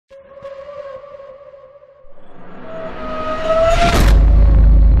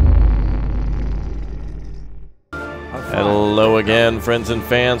again, friends and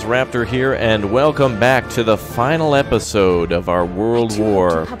fans. Raptor here, and welcome back to the final episode of our World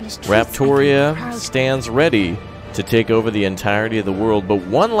War. Raptoria stands ready to take over the entirety of the world, but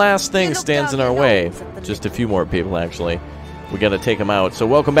one last thing stands in our way. Just a few more people, actually. We got to take them out. So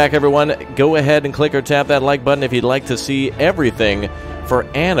welcome back, everyone. Go ahead and click or tap that like button if you'd like to see everything for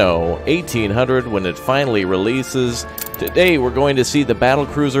Anno 1800 when it finally releases. Today we're going to see the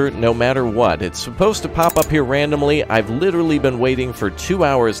battlecruiser no matter what. It's supposed to pop up here randomly. I've literally been waiting for 2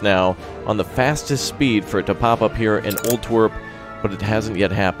 hours now on the fastest speed for it to pop up here in Old Twerp, but it hasn't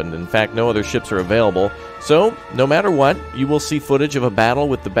yet happened. In fact, no other ships are available. So, no matter what, you will see footage of a battle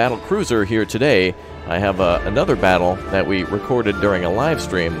with the battlecruiser here today. I have another battle that we recorded during a live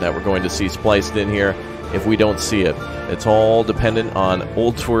stream that we're going to see spliced in here if we don't see it. It's all dependent on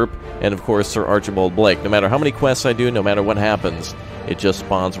Old Twerp and, of course, Sir Archibald Blake. No matter how many quests I do, no matter what happens, it just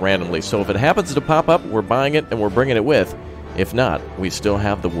spawns randomly. So if it happens to pop up, we're buying it and we're bringing it with. If not, we still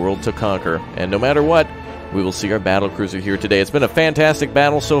have the world to conquer. And no matter what, we will see our battlecruiser here today. It's been a fantastic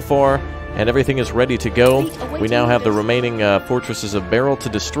battle so far, and everything is ready to go. We now have the remaining fortresses of Beryl to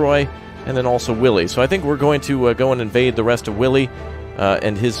destroy, and then also Willy. So I think we're going to go and invade the rest of Willy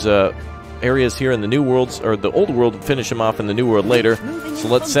and his areas here in the New Worlds, or the Old World, and finish him off in the New World later. So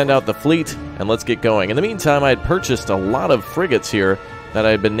let's send out the fleet, and let's get going. In the meantime, I had purchased a lot of frigates here that I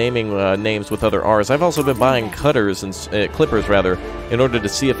had been naming names with other R's. I've also been buying cutters and clippers, rather, in order to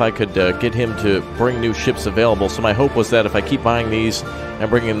see if I could get him to bring new ships available. So my hope was that if I keep buying these and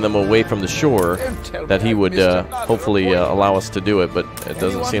bringing them away from the shore, that he would hopefully allow us to do it, but it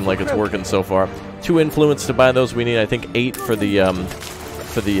doesn't seem like it's working so far. 2 influence to buy those. We need, I think, 8 for the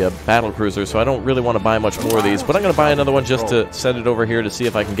battlecruiser, so I don't really want to buy much more of these, but I'm going to buy another one just to set it over here to see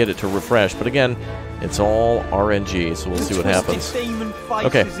if I can get it to refresh. But again, it's all RNG, so we'll see what happens.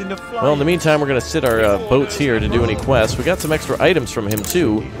 Okay, well, in the meantime, we're going to sit our boats here to do any quests. We got some extra items from him,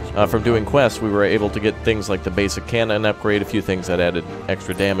 too, from doing quests. We were able to get things like the basic cannon upgrade, a few things that added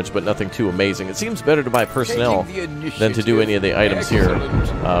extra damage, but nothing too amazing. It seems better to buy personnel than to do any of the items here,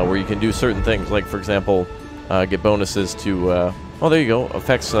 where you can do certain things, like, for example, get bonuses to... oh, there you go.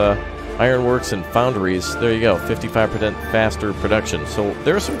 Affects ironworks and foundries. There you go. 55% faster production. So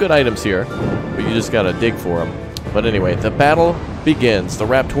there are some good items here, but you just gotta dig for them. But anyway, the battle begins. The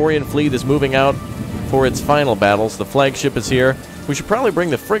Raptorian fleet is moving out for its final battles. The flagship is here. We should probably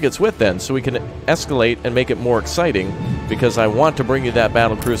bring the frigates with then, so we can escalate and make it more exciting, because I want to bring you that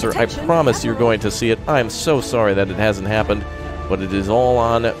battlecruiser. I promise you're going to see it. I'm so sorry that it hasn't happened, but it is all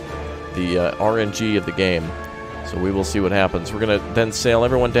on the RNG of the game. So we will see what happens. We're going to then sail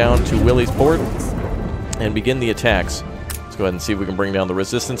everyone down to Willy's port and begin the attacks. Let's go ahead and see if we can bring down the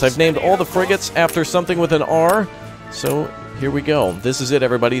resistance. I've named all the frigates after something with an R, so here we go. This is it,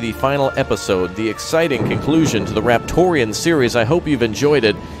 everybody, the final episode, the exciting conclusion to the Raptorian series. I hope you've enjoyed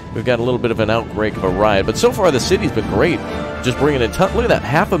it. We've got a little bit of an outbreak of a ride, but so far the city's been great. Just bringing in look at that,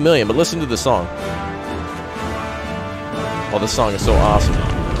 500,000, but listen to the song. Oh, this song is so awesome.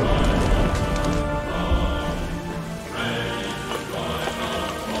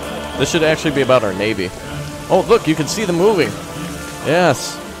 This should actually be about our Navy. Oh, look, you can see them moving.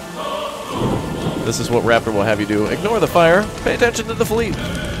 Yes. This is what Raptor will have you do. Ignore the fire. Pay attention to the fleet.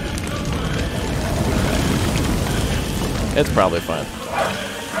 It's probably fine.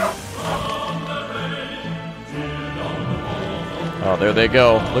 Oh, there they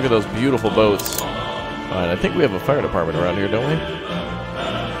go. Look at those beautiful boats. All right, I think we have a fire department around here, don't we?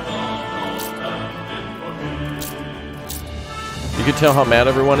 You can tell how mad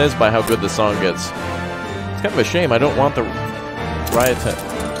everyone is by how good the song gets. It's kind of a shame. I don't want the riot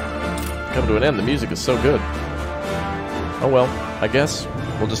to come to an end. The music is so good. Oh well, I guess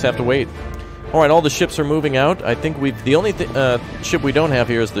we'll just have to wait. Alright, all the ships are moving out. I think the only ship we don't have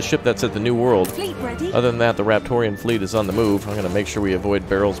here is the ship that's at the New World. Fleet ready. Other than that, the Raptorian fleet is on the move. I'm going to make sure we avoid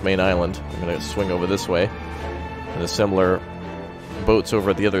Beryl's main island. I'm going to swing over this way and assemble our boats over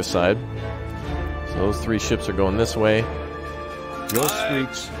at the other side. So those 3 ships are going this way. Your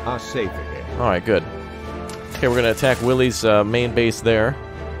streets are safe again. Alright, good. Okay, we're going to attack Willy's main base there.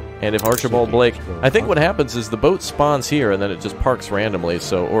 And if Archibald Blake... I think what happens is the boat spawns here and then it just parks randomly,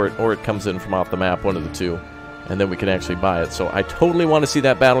 so or it comes in from off the map, one of the 2. And then we can actually buy it. So I totally want to see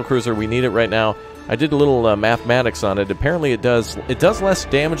that battlecruiser. We need it right now. I did a little mathematics on it. Apparently it does less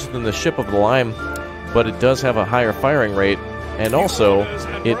damage than the Ship of the Lime, but it does have a higher firing rate. And also,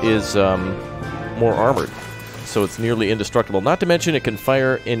 it is more armored. So it's nearly indestructible. Not to mention it can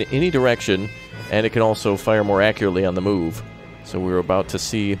fire in any direction, and it can also fire more accurately on the move. So we're about to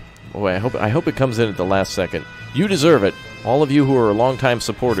see... Oh, I hope it comes in at the last second. You deserve it. All of you who are longtime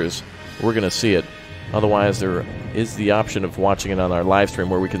supporters, we're going to see it. Otherwise, there is the option of watching it on our live stream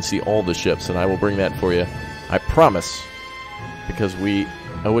where we can see all the ships, and I will bring that for you. I promise, because we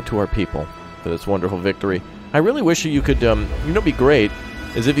owe it to our people for this wonderful victory. I really wish you could, you know, it'd be great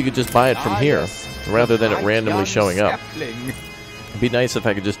is if you could just buy it from here, rather than it randomly showing up. It'd be nice if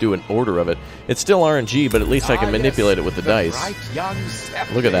I could just do an order of it. It's still RNG, but at least I can manipulate it with the dice.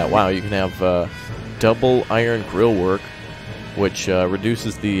 Look at that. Wow, you can have double iron grill work, which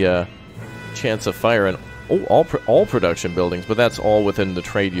reduces the chance of fire in all production buildings, but that's all within the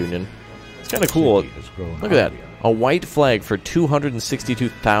trade union. It's kind of cool. Look at that. A white flag for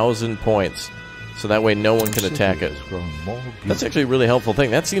 262,000 points. So that way no one can attack it. That's actually a really helpful thing.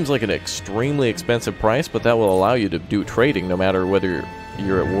 That seems like an extremely expensive price, but that will allow you to do trading no matter whether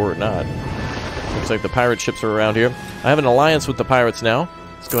you're at war or not. Looks like the pirate ships are around here. I have an alliance with the pirates now.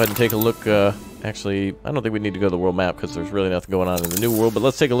 Let's go ahead and take a look. Actually, I don't think we need to go to the world map because there's really nothing going on in the new world, but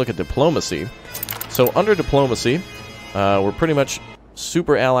let's take a look at diplomacy. So under diplomacy, we're pretty much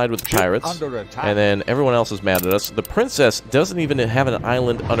super allied with the pirates, and then everyone else is mad at us. The princess doesn't even have an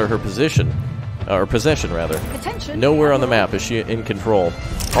island under her position. Or possession, rather. Nowhere on the map is she in control.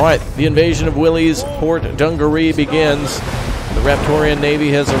 Alright, the invasion of Willie's Port Dungaree begins. The Raptorian Navy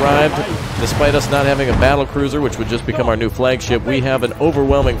has arrived. Despite us not having a battle cruiser, which would just become our new flagship, we have an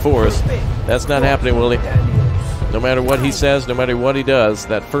overwhelming force. That's not happening, Willie. No matter what he says, no matter what he does,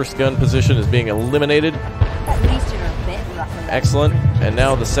 that first gun position is being eliminated. Excellent. And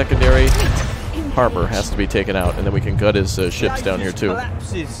now the secondary harbor has to be taken out, and then we can gut his ships down here, too.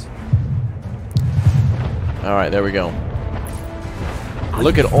 Alright, there we go.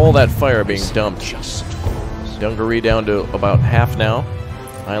 Look at all that fire being dumped. Dungaree down to about half now.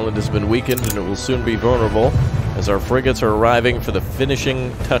 Island has been weakened and it will soon be vulnerable as our frigates are arriving for the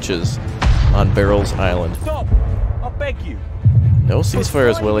finishing touches on Barrel's Island. Stop! I beg you. No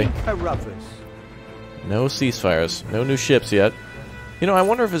ceasefires, Willie. No ceasefires. No new ships yet. You know, I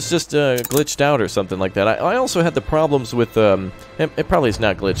wonder if it's just glitched out or something like that. I also had the problems with... it probably is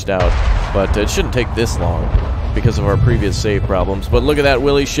not glitched out, but it shouldn't take this long because of our previous save problems. But look at that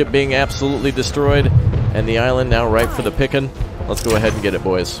Willie ship being absolutely destroyed, and the island now ripe for the picking. Let's go ahead and get it,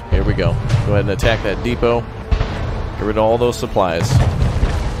 boys. Here we go. Go ahead and attack that depot. Get rid of all those supplies.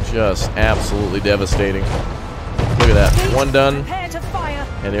 Just absolutely devastating. Look at that. One done,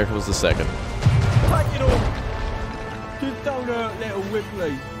 and here comes the second.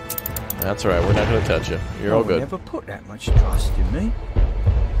 That's right. We're not going to touch you. You're all good. Never put that much trust in me.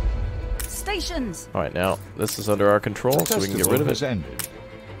 Stations. All right, now this is under our control, so we can get rid of it.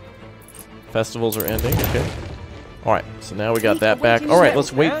 Festivals are ending. Okay. All right. So now we got that back. All right.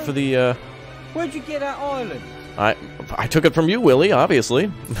 Let's wait for the. Where'd you get that island? I took it from you, Willie.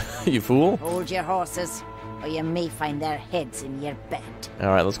 Obviously, you fool. Hold your horses, or you may find their heads in your bed. All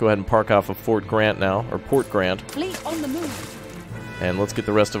right. Let's go ahead and park off of Fort Grant now, or Port Grant. Fleet on the move. And let's get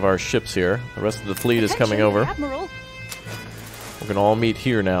the rest of our ships here. The rest of the fleet is coming over. Admiral. We're going to all meet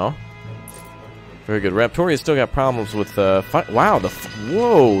here now. Very good. Raptoria's still got problems with fire. Wow,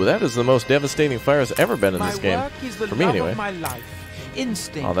 whoa, that is the most devastating fire has ever been in this game. For me, anyway.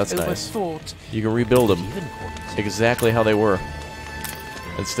 Oh, that's nice. You can rebuild them exactly how they were.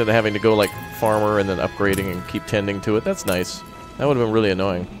 Instead of having to go like farmer and then upgrading and keep tending to it. That's nice. That would have been really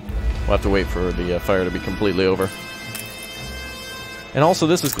annoying. We'll have to wait for the fire to be completely over. And also,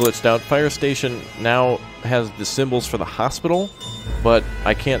 this is glitched out. Fire Station now has the symbols for the hospital, but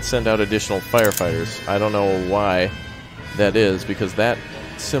I can't send out additional firefighters. I don't know why that is, because that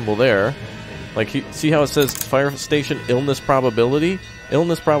symbol there, like, see how it says Fire Station Illness Probability?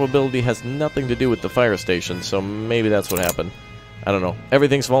 Illness Probability has nothing to do with the fire station, so maybe that's what happened. I don't know.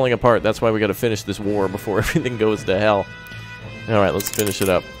 Everything's falling apart. That's why we got to finish this war before everything goes to hell. Alright, let's finish it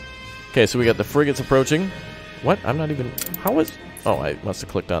up. Okay, so we got the frigates approaching. What? I'm not even... How is... Oh, I must have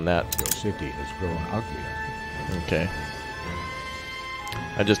clicked on that. Your city has grown uglier. Okay.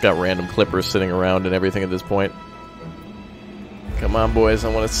 I just got random clippers sitting around and everything at this point. Come on, boys.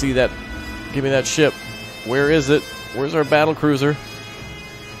 I want to see that. Give me that ship. Where is it? Where's our battle cruiser?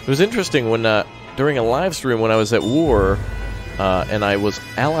 It was interesting when, during a live stream when I was at war, and I was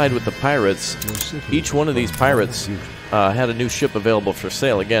allied with the pirates, each one of these pirates had a new ship available for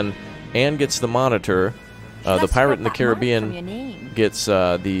sale. Again, Anne gets the Monitor. The Pirate in the Caribbean gets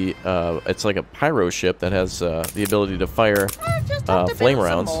it's like a pyro ship that has the ability to fire flame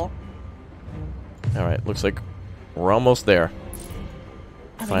rounds. Alright, looks like we're almost there.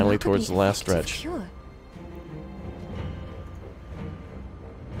 Finally towards the last stretch.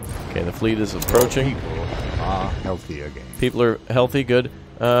 Okay, the fleet is approaching. People are healthy again. People are healthy, good.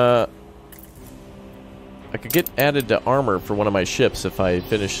 I could get added to armor for one of my ships if I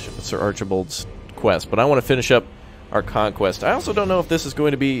finish Sir Archibald's quest, but I want to finish up our conquest. I also don't know if this is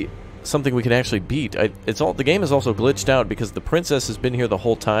going to be something we can actually beat. The game is also glitched out because the princess has been here the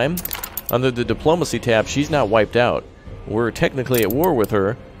whole time. Under the diplomacy tab, she's not wiped out. We're technically at war with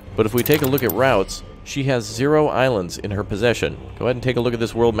her, but if we take a look at routes, she has 0 islands in her possession. Go ahead and take a look at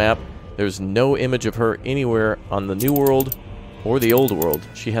this world map. There's no image of her anywhere on the new world or the old world.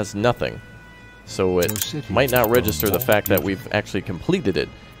 She has nothing. So it might not register the fact that we've actually completed it.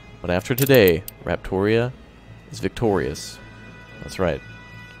 But after today, Raptoria is victorious. That's right.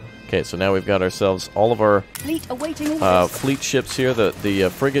 Okay, so now we've got ourselves all of our fleet ships here.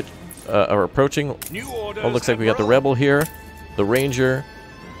 The frigate are approaching. Oh, looks like we got the Rebel here, the Ranger,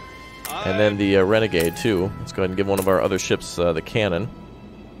 and then the Renegade too. Let's go ahead and give one of our other ships the cannon.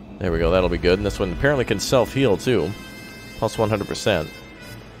 There we go, that'll be good. And this one apparently can self-heal too. Plus 100%.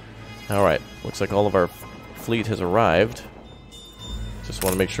 Alright, looks like all of our fleet has arrived. Just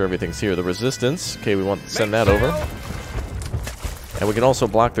want to make sure everything's here. The Resistance, okay, we want to send that over. And we can also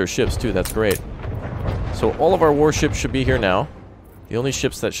block their ships too, that's great. So all of our warships should be here now. The only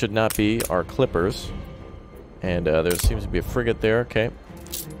ships that should not be are Clippers. And there seems to be a frigate there, okay.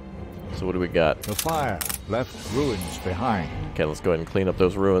 So what do we got? The fire left ruins behind. Okay, let's go ahead and clean up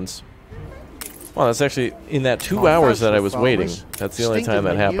those ruins. Well, that's actually in that 2 hours that I was waiting. That's the only time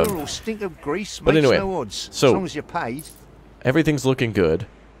that happened. But anyway, so everything's looking good.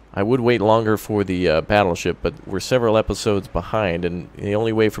 I would wait longer for the battleship, but we're several episodes behind, and the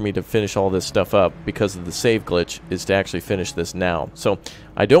only way for me to finish all this stuff up because of the save glitch is to actually finish this now. So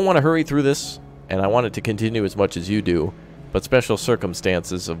I don't want to hurry through this, and I want it to continue as much as you do. But special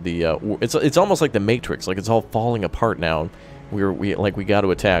circumstances of the it's almost like the Matrix, like it's all falling apart now. We got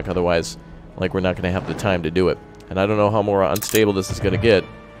to attack, otherwise, like we're not going to have the time to do it. And I don't know how more unstable this is going to get,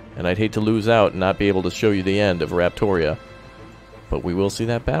 and I'd hate to lose out and not be able to show you the end of Raptoria. But we will see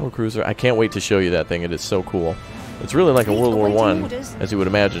that battlecruiser. I can't wait to show you that thing. It is so cool. It's really like a World War I, as you would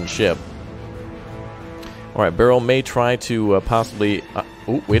imagine, ship. All right, Beryl may try to possibly.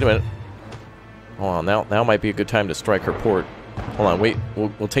 Oh, wait a minute. Hold on, now might be a good time to strike her port. Hold on, wait.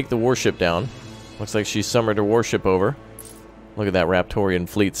 We'll take the warship down. Looks like she summoned her warship over. Look at that Raptorian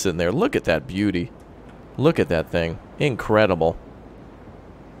fleet sitting there. Look at that beauty. Look at that thing. Incredible.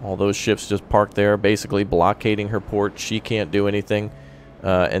 All those ships just parked there, basically blockading her port. She can't do anything,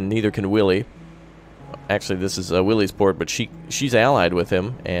 and neither can Willie. Actually, this is Willie's port, but she's allied with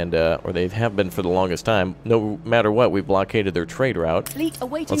him, and or they have been for the longest time. No matter what, we've blockaded their trade route.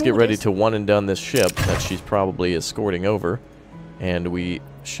 Let's get ready to one and done this ship that she's probably escorting over, and we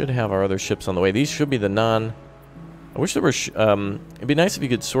should have our other ships on the way. These should be the non. I wish there were. It'd be nice if you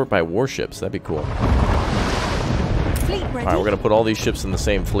could sort by warships. That'd be cool. All right, we're gonna put all these ships in the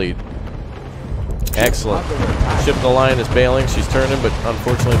same fleet. Excellent. Ship in the line is bailing. She's turning, but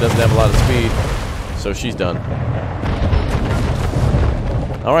unfortunately doesn't have a lot of speed. So she's done.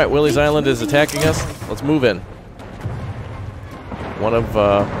 Alright, Willie's Island is attacking us. Let's move in. One of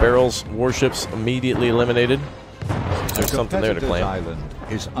Beryl's warships immediately eliminated. There's something there to claim.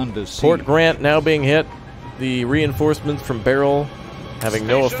 Port Grant now being hit. The reinforcements from Beryl having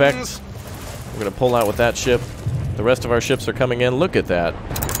no effect. We're going to pull out with that ship. The rest of our ships are coming in. Look at that.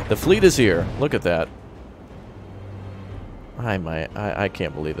 The fleet is here. Look at that. I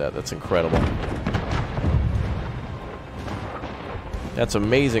can't believe that. That's incredible. That's an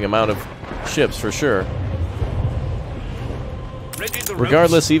amazing amount of ships for sure.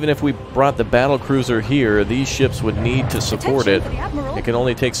 Regardless, even if we brought the battlecruiser here, these ships would need to support it. It can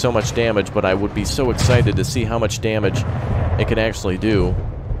only take so much damage, but I would be so excited to see how much damage it can actually do.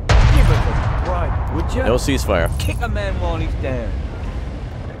 No ceasefire. Kick a man while he's down.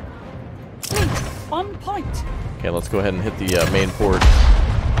 On point. Okay, let's go ahead and hit the main port.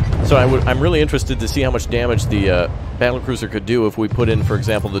 So I'm really interested to see how much damage the battlecruiser could do if we put in, for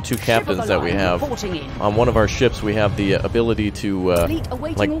example, the 2 captains that we have. On one of our ships, we have the ability to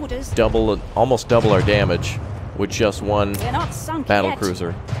like almost double our damage with just one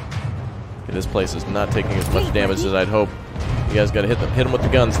battlecruiser. Okay, this place is not taking as much damage as I'd hope. You guys got to hit them with the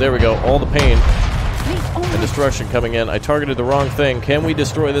guns. There we go. All the pain and destruction coming in. I targeted the wrong thing. Can we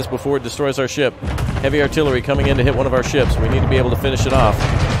destroy this before it destroys our ship? Heavy artillery coming in to hit one of our ships. We need to be able to finish it off.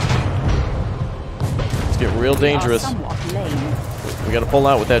 It's getting real dangerous. We got to pull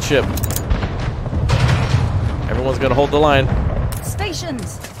out with that ship. Everyone's got to hold the line.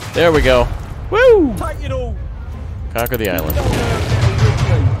 Stations. There we go. Woo! Take it all. Conquer the island.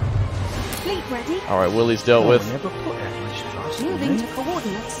 Fleet ready. All right, Willie's dealt with. Moving to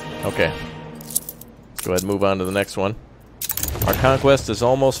coordinates. Okay. Let's go ahead and move on to the next one. Our conquest is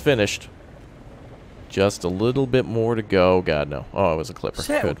almost finished. Just a little bit more to go. God, no. Oh, it was a clipper.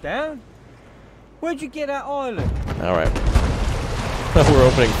 Settle Good. down. Where'd you get that island? Alright. We're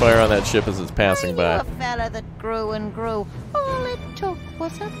opening fire on that ship as it's passing by. A fella that grew and grew. All it took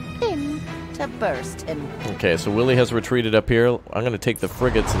was a pin to burst him. Okay, so Willie has retreated up here. I'm going to take the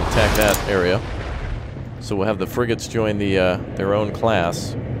frigates and attack that area. So we'll have the frigates join the their own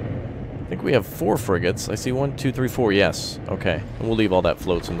class. I think we have 4 frigates. I see 1, 2, 3, 4. Yes. Okay. And we'll leave all that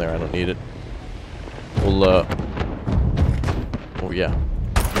floats in there. I don't need it. We'll, oh, yeah.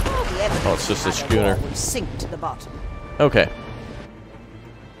 Oh, it's just a schooner. Sink to the bottom. Okay.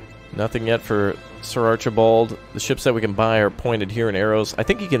 Nothing yet for Sir Archibald. The ships that we can buy are pointed here in arrows. I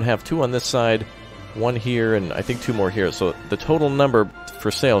think you can have 2 on this side, 1 here, and I think 2 more here. So the total number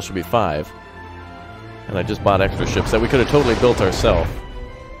for sale should be 5. And I just bought extra ships that we could have totally built ourselves.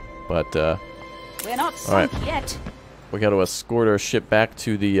 But, We're not sunk yet. we got to escort our ship back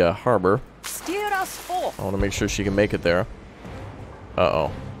to the harbor. Steer us forth. I want to make sure she can make it there.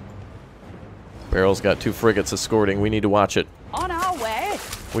 Uh-oh. Barrel's got 2 frigates escorting. We need to watch it. On our way.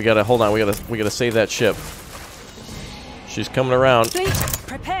 We gotta hold on. We gotta save that ship. She's coming around. Fleet,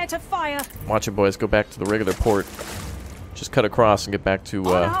 prepare to fire. Watch it, boys. Go back to the regular port. Just cut across and get back to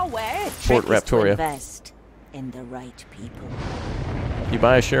On our way. Port Raptoria. Invest in the right people. You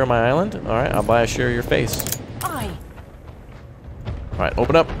buy a share of my island? All right, I'll buy a share of your face. Aye. All right,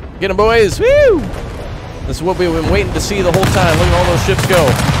 open up. Get them, boys. Woo! This is what we've been waiting to see the whole time. Look at all those ships go.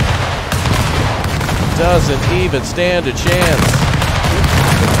 Doesn't even stand a chance.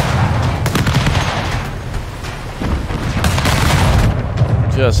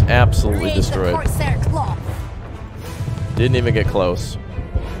 Just absolutely destroyed. Didn't even get close.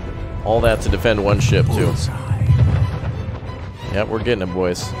 All that to defend 1 ship, too. Yep, we're getting them,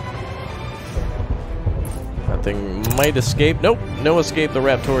 boys. That thing might escape. Nope, no escape the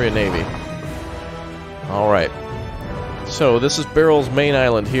Raptoria Navy. Alright. So, this is Barrel's main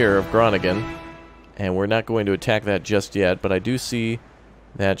island here of Groningen. And we're not going to attack that just yet, but I do see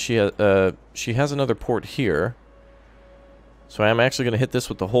that she has another port here. So I'm actually going to hit this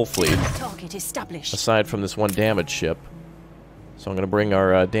with the whole fleet. Target established. Aside from this 1 damaged ship. So I'm going to bring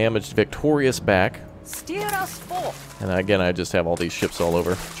our damaged Victorious back. Steer us forth. And again, I just have all these ships all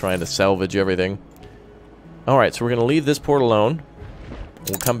over, trying to salvage everything. Alright, so we're going to leave this port alone.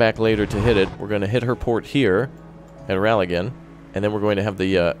 We'll come back later to hit it. We're going to hit her port here at Ralligan. And then we're going to have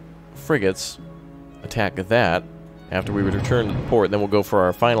the frigates attack that after we return to the port. Then we'll go for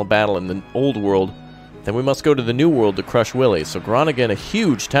our final battle in the old world. Then we must go to the new world to crush Willie. So Groningen, a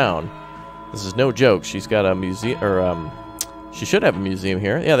huge town. This is no joke. She's got a museum, or she should have a museum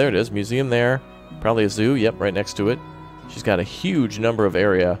here. Yeah, there it is. Museum there. Probably a zoo. Yep, right next to it. She's got a huge number of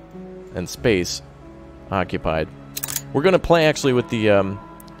area and space occupied. We're gonna play actually with the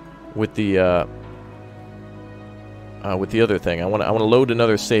other thing. I want to load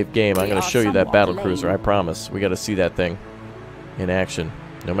another save game. I'm gonna show you that battle cruiser. I promise. We got to see that thing in action,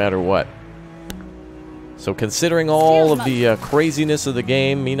 no matter what. So considering all of the craziness of the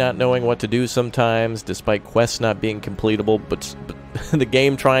game, me not knowing what to do sometimes, despite quests not being completable, but the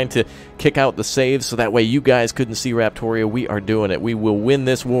game trying to kick out the saves so that way you guys couldn't see Raptoria, we are doing it. We will win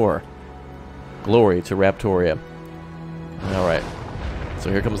this war. Glory to Raptoria. Alright. So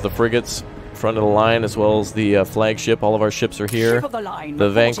here comes the frigates, front of the line, as well as the flagship. All of our ships are here.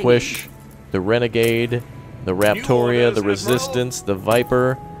 The Vanquish, the Renegade, the Raptoria, the Resistance, the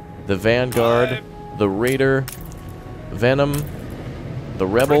Viper, the Vanguard, the Raider, Venom, the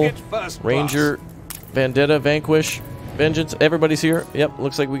Rebel, Ranger, Vendetta, Vanquish, Vengeance. Everybody's here. Yep,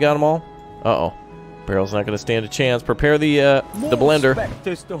 looks like we got them all. Uh-oh. Barrel's not going to stand a chance. Prepare the blender.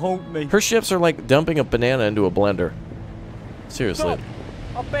 Her ships are like dumping a banana into a blender. Seriously.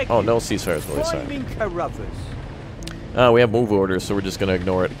 Oh, no ceasefires, really sorry. We have move orders, so we're just going to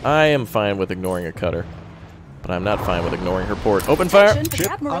ignore it. I am fine with ignoring a cutter. But I'm not fine with ignoring her port. Open fire!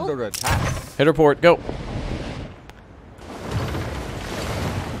 Ship under attack. Hit her port. Go!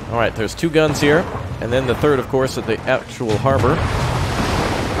 Alright, there's 2 guns here. And then the third, of course, at the actual harbor.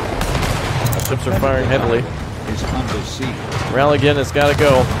 Our ships are firing heavily. Is under siege. Ralligan has got to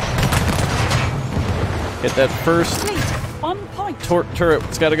go. Hit that first Fleet, on point. turret.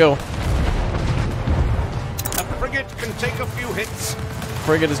 It's got to go. A frigate can take a few hits.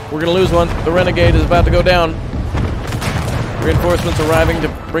 Frigate is... We're going to lose one. The Renegade is about to go down. Reinforcements arriving to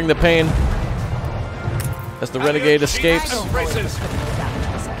bring the pain. As the Renegade escapes.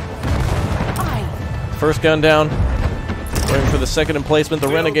 First gun down. Going for the second emplacement. The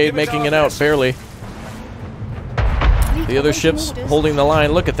Renegade making it out, barely. The other ships holding the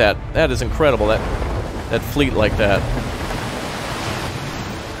line. Look at that. That is incredible. That fleet like that.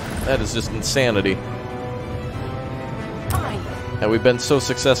 That is just insanity. that we've been so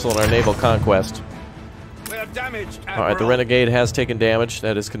successful in our naval conquest. We're damaged, Admiral. Alright, the Renegade has taken damage.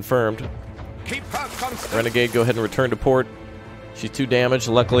 That is confirmed. Keep her constant. Renegade, go ahead and return to port. She's 2 damaged.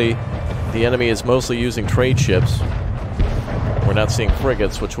 Luckily, the enemy is mostly using trade ships. We're not seeing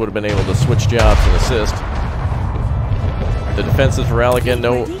frigates, which would have been able to switch jobs and assist. The defenses for Ralligan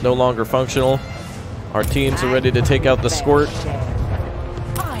no longer functional. Our teams are ready to take out the squirt.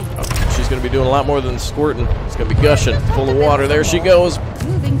 Oh, she's going to be doing a lot more than squirting. It's going to be gushing, full of water. There she goes.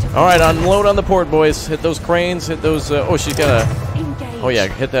 All right, unload on the port, boys. Hit those cranes. Hit those. Oh, she's got a. Oh yeah,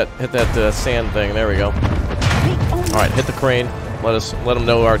 hit that sand thing. There we go. All right, hit the crane. Let them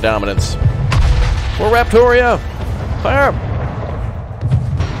know our dominance. For Raptoria, fire!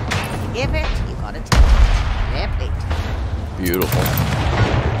 Give it, you gotta take it. Fair play. Beautiful.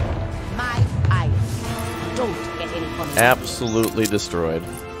 My eyes don't get any fun. Absolutely destroyed.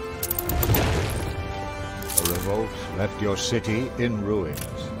 The revolt left your city in ruins.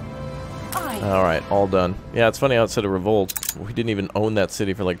 All right, all done. Yeah, it's funny how it said a revolt. We didn't even own that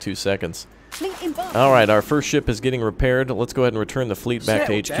city for like 2 seconds. All right, our first ship is getting repaired. Let's go ahead and return the fleet back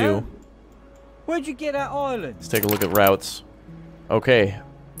to HQ. Down. Where'd you get that island? Let's take a look at routes. Okay,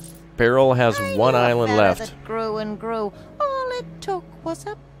 Beryl has 1 island left. That grew and grew. All it took was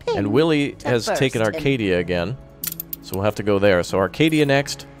a pin. And Willie to has burst taken him. Arcadia again. So we'll have to go there. So Arcadia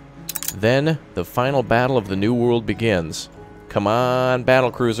next. Then the final battle of the New World begins. Come on,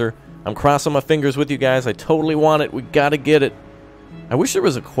 Battlecruiser. I'm crossing my fingers with you guys. I totally want it. We gotta get it. I wish there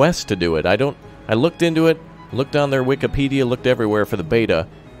was a quest to do it. I looked into it, looked on their Wikipedia, looked everywhere for the beta,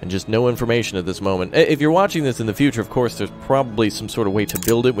 and just no information at this moment. If you're watching this in the future, of course, there's probably some sort of way to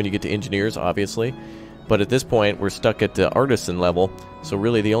build it when you get to engineers, obviously. But at this point, we're stuck at artisan level, so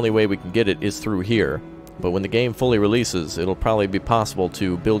really the only way we can get it is through here. But when the game fully releases, it'll probably be possible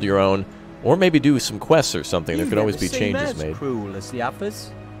to build your own, or maybe do some quests or something. There could always be changes made. Cruel as the others.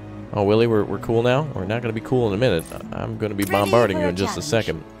 Oh, Willie, we're cool now? We're not going to be cool in a minute. I'm going to be bombarding you in just a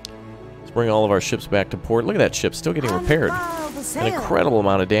second. Let's bring all of our ships back to port. Look at that ship, still getting repaired. An incredible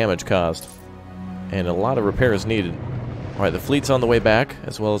amount of damage caused. And a lot of repairs needed. Alright, the fleet's on the way back,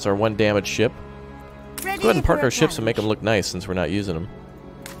 as well as our 1 damaged ship. Let's go ahead and park our ships and make them look nice since we're not using them.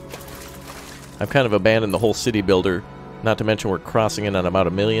 I've kind of abandoned the whole city builder, not to mention we're crossing in on about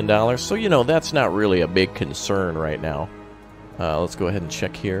 $1 million, so you know, that's not really a big concern right now. Let's go ahead and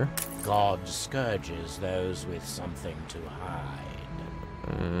check here. God scourges those with something to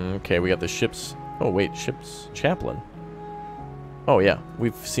hide. Okay, we got the ship's... Oh, wait, ship's chaplain. Oh, yeah,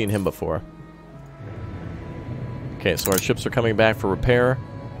 we've seen him before. Okay, so our ships are coming back for repair.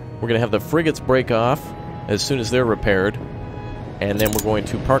 We're going to have the frigates break off as soon as they're repaired. And then we're going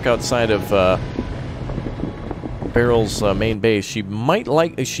to park outside of Beryl's main base.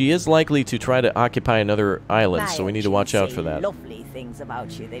 She is likely to try to occupy another island, so we need to watch out for that. Lovely things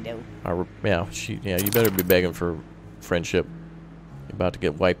about you, they do. Yeah, you better be begging for friendship. You're about to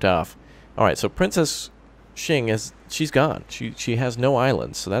get wiped off. All right, so Princess Xing she's gone. She has no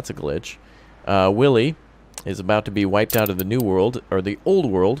islands, so that's a glitch. Willie is about to be wiped out of the New World, or the Old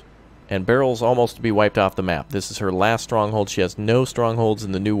World, and Beryl's almost to be wiped off the map. This is her last stronghold. She has no strongholds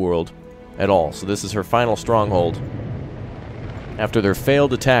in the New World at all, so this is her final stronghold. After their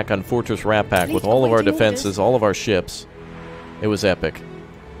failed attack on Fortress Rappack with all of our defenses, all of our ships, it was epic.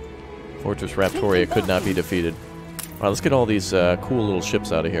 Fortress Raptoria could not be defeated. All right, let's get all these cool little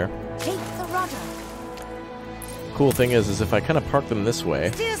ships out of here. Take the rudder. Cool thing is if I kind of park them this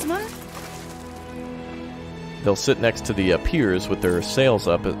way, Steersman. they'll sit next to the piers with their sails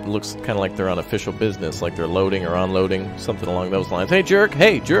up. It looks kind of like they're on official business, like they're loading or unloading, something along those lines. Hey, jerk!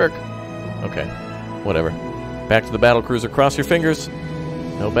 Hey, jerk! Okay, whatever. Back to the battlecruiser. Cross your fingers.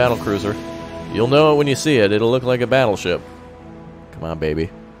 No battlecruiser. You'll know it when you see it. It'll look like a battleship. Come on, baby.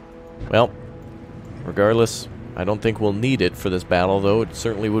 Well, regardless, I don't think we'll need it for this battle, though it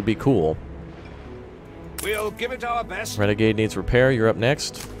certainly would be cool. We'll give it our best. Renegade needs repair. You're up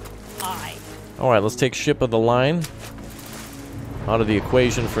next. Aye. Alright, let's take ship of the line out of the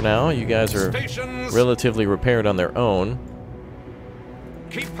equation for now. You guys are Stations. relatively repaired on their own.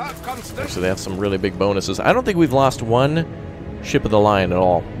 Keep her constant. Actually, they have some really big bonuses. I don't think we've lost 1 ship of the line at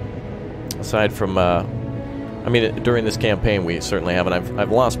all. Aside from, I mean, during this campaign we certainly haven't.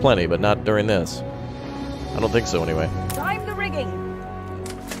 I've lost plenty, but not during this. I don't think so, anyway. Time the rigging.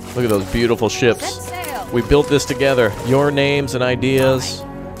 Look at those beautiful Set ships. sail. We built this together. Your names and ideas.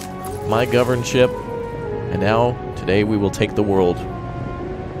 My governed ship. And now, today we will take the world.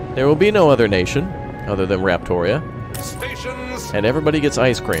 There will be no other nation other than Raptoria. Stations. And everybody gets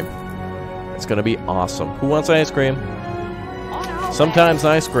ice cream. It's going to be awesome. Who wants ice cream? On our Sometimes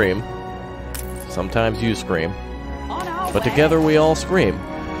I scream. Sometimes you scream. way. On our But together we all scream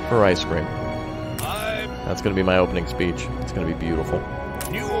for ice cream. That's going to be my opening speech. It's going to be beautiful.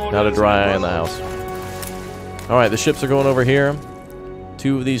 Not a dry eye in the house. Alright, the ships are going over here.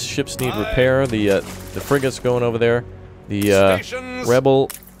 2 of these ships need repair. The frigate's going over there. The Rebel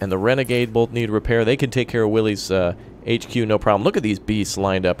and the Renegade both need repair. They can take care of Willie's HQ, no problem. Look at these beasts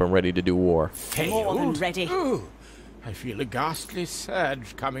lined up and ready to do war. More than ready. Ooh, I feel a ghastly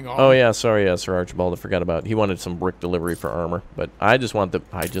surge coming on. Oh yeah, sorry, Sir Archibald. I forgot about. He wanted some brick delivery for armor, but I just want the.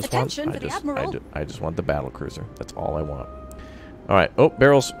 I just want the battle cruiser. That's all I want. All right. Oh,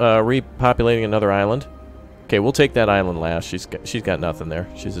 Barrel's repopulating another island. Okay, we'll take that island last. She's got nothing there.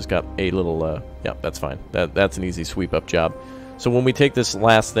 She's just got a little. Yeah, that's fine. That's an easy sweep up job. So when we take this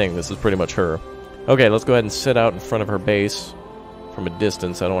last thing, this is pretty much her. Okay, let's go ahead and sit out in front of her base from a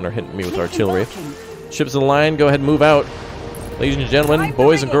distance. I don't want her hitting me with artillery. Ships of the line, go ahead and move out. Ladies and gentlemen,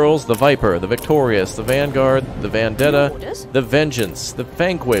 boys and girls, the Viper, the Victorious, the Vanguard, the Vendetta, the Vengeance, the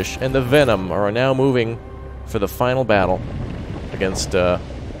Vanquish, and the Venom are now moving for the final battle against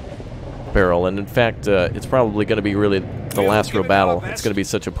Barrel. And in fact, it's probably going to be really the last real battle. It's going to be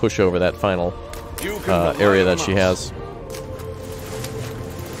such a pushover, that final area that she has.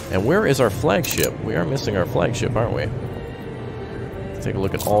 And where is our flagship? We are missing our flagship, aren't we? Let's take a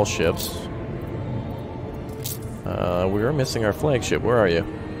look at all ships. We are missing our flagship. Where are you?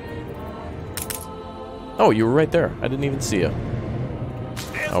 Oh, you were right there. I didn't even see you.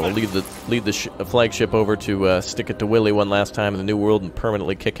 I will lead the flagship over to stick it to Willie one last time in the New World and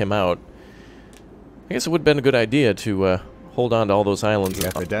permanently kick him out. I guess it would have been a good idea to hold on to all those islands. The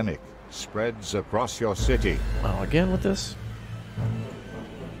epidemic spreads across your city. Oh, again with this?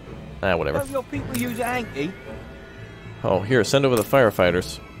 Ah, whatever. Don't your people use a hanky? Oh, here, send over the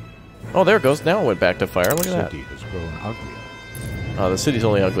firefighters. Oh, there it goes. Now it went back to fire. Look at that. The city has grown uglier. Oh, the city's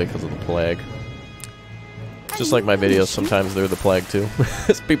only ugly because of the plague. Just like my videos, sometimes they're the plague too.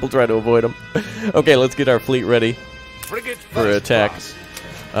 As people try to avoid them. Okay, let's get our fleet ready for attack. This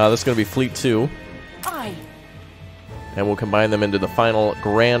is going to be Fleet 2. And we'll combine them into the final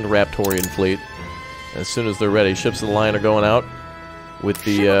Grand Raptorian fleet. As soon as they're ready, ships of the line are going out. With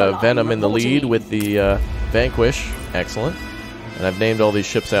the Venom in the lead, with the Vanquish. Excellent. And I've named all these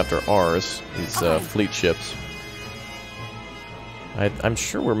ships after ours, these fleet ships. I'm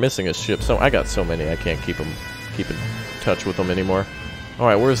sure we're missing a ship. So I got so many, I can't keep in touch with them anymore. All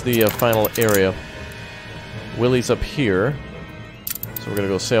right, where's the final area? Willie's up here, so we're gonna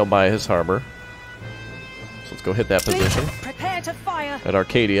go sail by his harbor. So let's go hit that position. Prepare to fire. At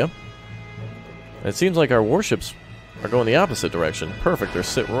Arcadia. And it seems like our warships are going the opposite direction. Perfect. They're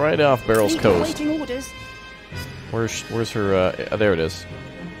sitting right off Barrel's coast. Where's her? There it is.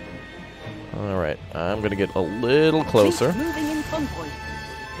 All right, I'm gonna get a little closer.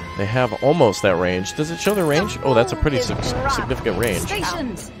 They have almost that range. Does it show the range? Oh, that's a pretty significant range.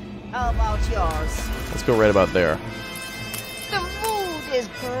 How about yours? Let's go right about there. The mood is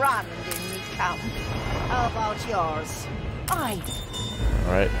grand in me camp. How about yours? Aye.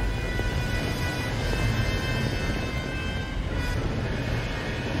 All right.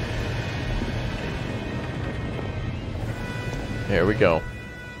 There we go.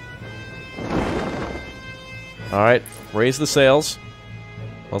 Alright, raise the sails.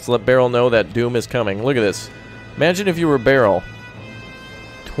 Let's let Barrel know that doom is coming. Look at this. Imagine if you were Barrel.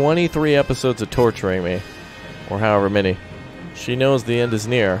 23 episodes of torturing me. Or however many. She knows the end is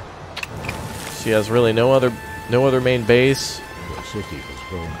near. She has really no other main base. Your city has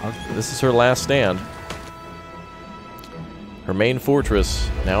grown ugly. This is her last stand. Her main fortress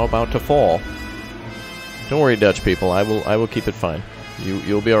now about to fall. Don't worry, Dutch people. I will keep it fine.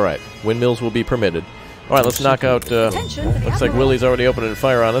 You'll be all right. Windmills will be permitted. All right, let's knock out. Looks like Willie's already opening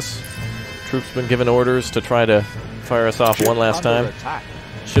fire on us. Troops been given orders to try to fire us off one last time.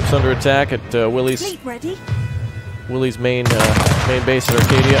 Ships under attack at Willie's main base at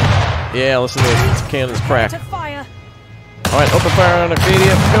Arcadia. Yeah, listen to those cannons crack. All right, open fire on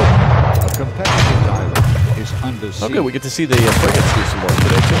Arcadia. Go. A competitive island is under siege. Okay, we get to see the frigates do some work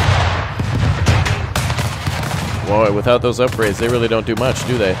today too. Boy, without those upgrades, they really don't do much,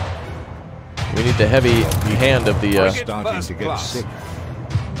 do they? We need the heavy hand of the. Starting to get sick.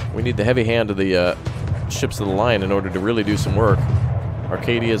 We need the heavy hand of the ships of the line in order to really do some work.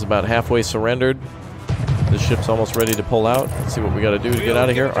 Arcadia is about halfway surrendered. This ship's almost ready to pull out. Let's see what we got to do to get out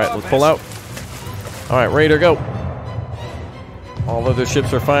of here. All right, let's pull out. All right, ready to go. All other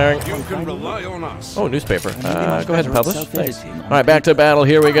ships are firing. You can rely on us. Oh, newspaper. Go ahead and publish. Thanks. All right, back to battle.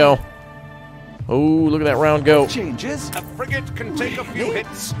 Here we go. Oh, look at that round go. Changes. A frigate can take a few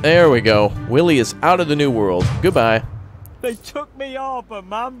hits. There we go. Willie is out of the New World. Goodbye. They took me harbor,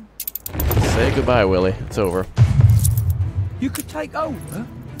 Mum. Say goodbye, Willie. It's over. You could take over.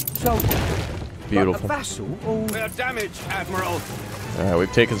 So, Beautiful. like a vassal or... We're damaged, Admiral. Alright,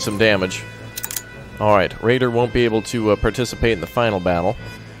 we've taken some damage. Alright, Raider won't be able to participate in the final battle,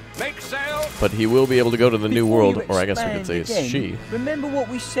 Make sail. but he will be able to go to the new Before world, you or I guess we could say it's expand she. again, remember what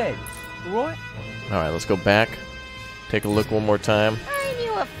we said, alright? Alright, let's go back. Take a look one more time. I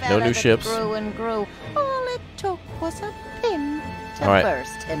knew a fella new that ships. grew and grew. All it took was a pin to All right.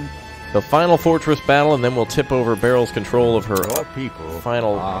 burst him. The final fortress battle, and then we'll tip over Barrel's control of her Your people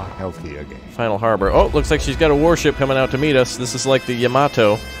final are healthy again. final harbor. Oh, looks like she's got a warship coming out to meet us. This is like the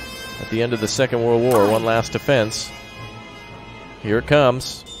Yamato at the end of the Second World War. One last defense. Here it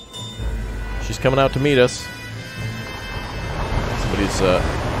comes. She's coming out to meet us. Somebody's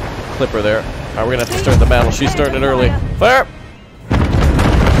clipper there. All right, we're gonna have to start the battle. She's starting it early. Fire!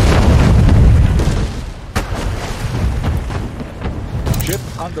 Ship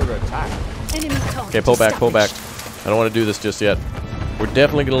under attack. Enemy target Okay, pull back, pull back. established. I don't want to do this just yet. We're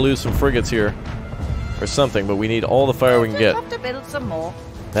definitely gonna lose some frigates here, or something. But we need all the fire we can get. Have to build some more.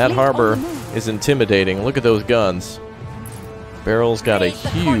 That Fleet harbor on the move. is intimidating. Look at those guns. Barrel's got a Raise the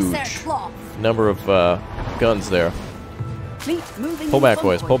Corsair huge cloth. number of guns there. Fleet moving Pull in back,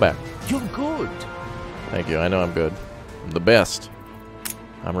 boys. convoy. Pull back. You're good. Thank you. I know I'm good. I'm the best.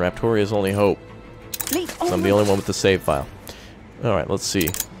 I'm Raptoria's only hope. Fleet 'Cause I'm the only one with the save file. All right, let's see.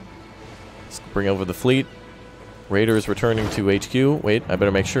 Let's bring over the fleet. Raider is returning to HQ. Wait, I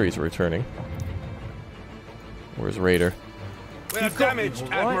better make sure he's returning. Where's Raider? We're damaged,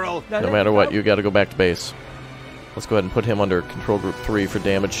 Admiral. Now No let matter me what, go. you got to go back to base. Let's go ahead and put him under Control Group 3 for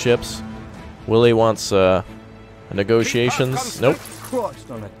damaged ships. Willie wants negotiations. Nope,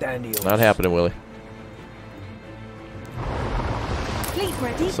 Christ on a dandy horse. not happening, Willie. Fleet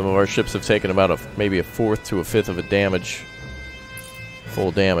ready. Some of our ships have taken about maybe a fourth to a fifth of a damage.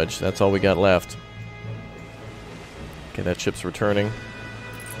 Full damage. That's all we got left. Okay, that ship's returning.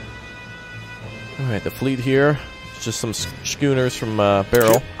 Alright, the fleet here. It's just some schooners from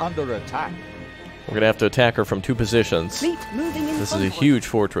Barrel. Ship under attack. We're going to have to attack her from two positions. Fleet moving in This is a convoy. huge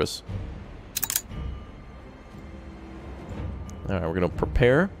fortress. Alright, we're going to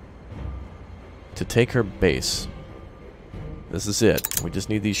prepare to take her base. This is it. We just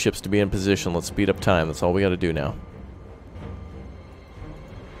need these ships to be in position. Let's speed up time. That's all we got to do now.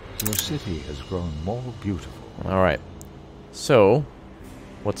 Your city has grown more beautiful. Alright. So,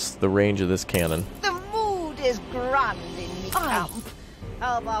 what's the range of this cannon? The mood is grand in the Aye. camp.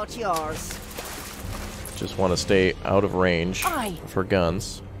 How about yours? Just want to stay out of range Aye. of her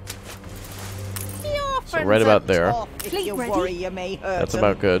guns. The orphans right are about there. tough. If Fleet you ready? worry, you may hurt That's them.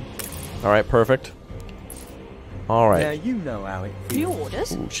 about good. Alright, perfect. Now Alright. you know how it New feels.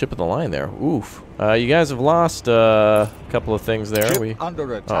 orders. Ooh, ship of the line there. Oof. You guys have lost a couple of things there. Ship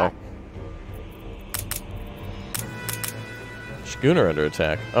under attack. Schooner under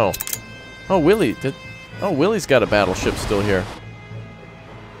attack. Oh. Oh, Willie. Willie's got a battleship still here.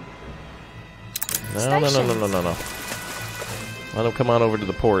 No. Let him come on over to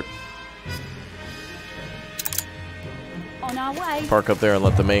the port. On our way. Park up there and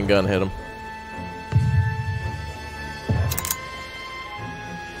let the main gun hit him.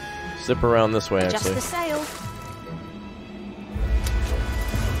 Zip around this way, Adjust actually. the sail.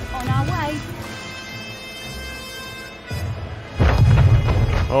 On our way.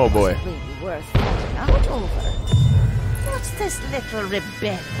 Oh, boy. Really worth finding out over. What's this little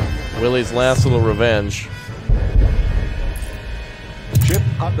rebellion? Willie's last little revenge. Ship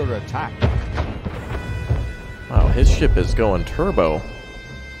under attack. Wow, his ship is going turbo.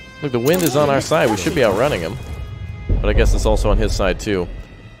 Look, the wind is on our side. We should be outrunning him. But I guess it's also on his side, too.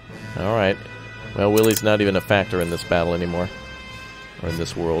 Alright. Well, Willie's not even a factor in this battle anymore. Or in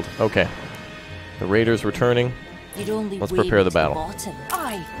this world. Okay. The Raiders returning. You'd only Let's wade prepare the to battle. bottom.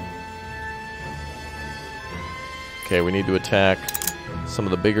 Aye. Okay, we need to attack some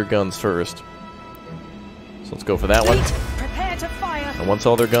of the bigger guns first. So let's go for that one. Fleet, prepare to fire. And once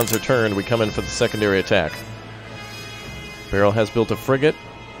all their guns are turned, we come in for the secondary attack. Barrel has built a frigate.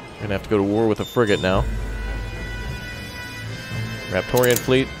 We're going to have to go to war with a frigate now. Raptorian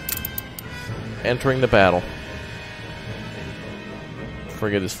fleet entering the battle.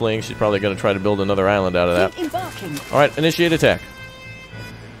 Frigate is fleeing. She's probably going to try to build another island out of that. Fleet embarking. Alright, initiate attack.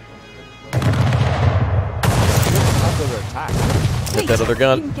 Under attack. Hit that other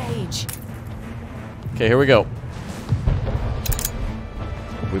gun. Engage. Okay, here we go.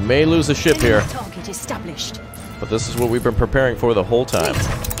 We may lose a ship here, Enemy target established. but this is what we've been preparing for the whole time.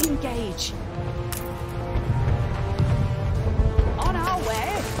 Fleet, engage. On our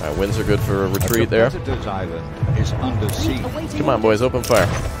way. Alright, winds are good for a retreat there. The competitor's island is under Fleet siege. awaiting Come on, boys, open fire.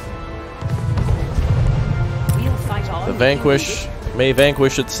 We'll fight The Vanquish may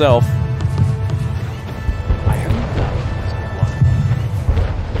vanquish itself.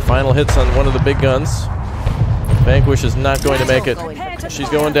 Final hits on one of the big guns. Vanquish is not going to make it. She's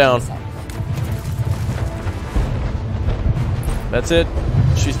going down. That's it.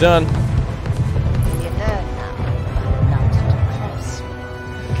 She's done. You learn now, but not to cross.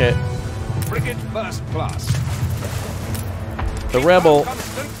 Okay. Frigate first class. The Rebel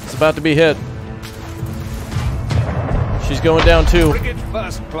is about to be hit. She's going down too. Frigate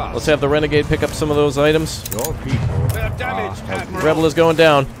first class. Let's have the Renegade pick up some of those items. Your people We're damaged, Admiral. Rebel is going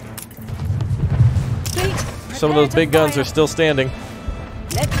down. Fleet, Some of those big guns are still standing.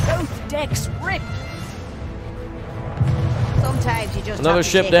 Let both decks rip. Sometimes you just Another have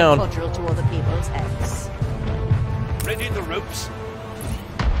to ship take down. a cudgel to other people's heads. Ready the ropes.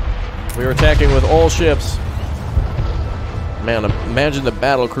 We are attacking with all ships. Man, imagine the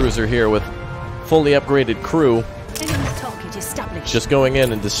battle cruiser here with fully upgraded crew Enemy target established. just going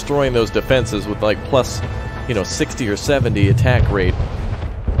in and destroying those defenses with like plus, 60 or 70 attack rate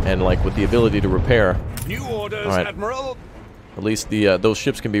and like with the ability to repair. New orders, All right. Admiral. At least the those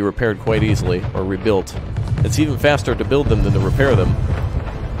ships can be repaired quite easily or rebuilt. It's even faster to build them than to repair them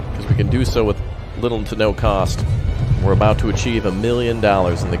because we can do so with little to no cost. We're about to achieve $1 million in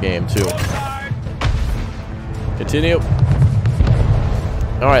the game too. Broadside. Continue.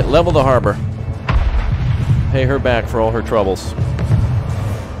 Alright, level the harbor. Pay her back for all her troubles.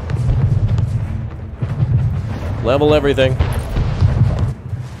 Level everything.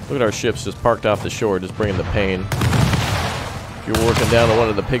 Look at our ships just parked off the shore, just bringing the pain. If you were working down at one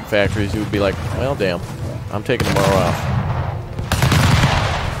of the pig factories, you would be like, well, damn, I'm taking tomorrow off.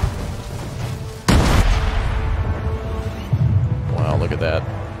 Wow, look at that.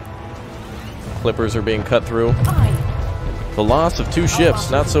 Clippers are being cut through. The loss of 2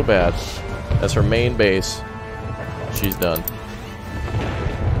 ships, not so bad. That's her main base. She's done.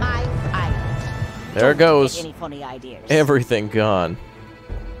 My island. There it goes. Any funny ideas? Everything gone.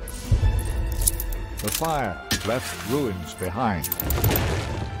 The fire left ruins behind.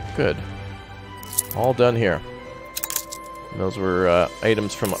 Good. All done here. Those were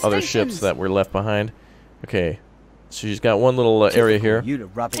items from other ships that were left behind. Okay. So she's got one little area here. You the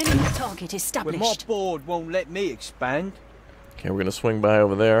rabbit. Enemy target When my established. board won't let me expand. Okay, we're going to swing by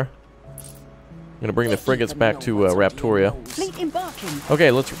over there. I'm going to bring the frigates back to Raptoria. Fleet embarking.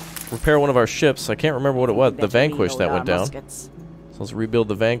 Okay, let's repair one of our ships. I can't remember what it was. The Vanquish that went down. So Muskets. let's rebuild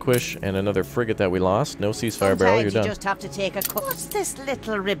the Vanquish and another frigate that we lost. No ceasefire, Barrel. You're Sometimes you done. just have to take a What's this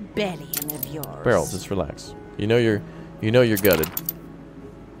little rebellion of yours? Barrel, just relax. You know you're gutted.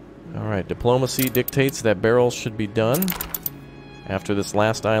 All right, diplomacy dictates that Barrel should be done after this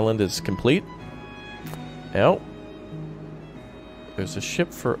last island is complete. Oh, there's a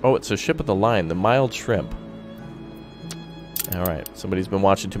ship for. Oh, it's a ship of the line, the Mild Shrimp. All right, somebody's been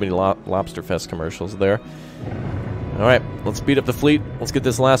watching too many Lobster Fest commercials there. All right, let's speed up the fleet. Let's get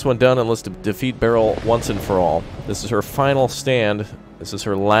this last one done and let's defeat Barrel once and for all. This is her final stand. This is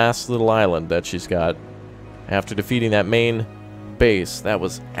her last little island that she's got after defeating that main base. That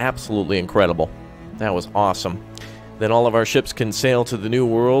was absolutely incredible. That was awesome. Then all of our ships can sail to the new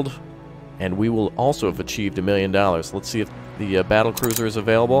world, and we will also have achieved $1 million. Let's see if the battle cruiser is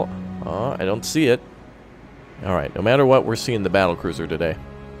available. I don't see it. All right, no matter what, we're seeing the battle cruiser today.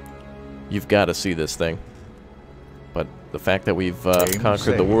 You've got to see this thing. But the fact that we've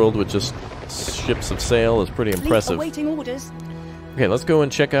conquered the world with just ships of sail is pretty Fleet impressive. awaiting orders. Okay, let's go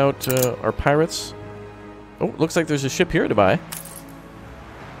and check out our pirates. Oh, looks like there's a ship here to buy.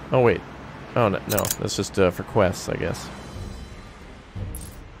 Oh, wait. Oh, no, that's just for quests, I guess.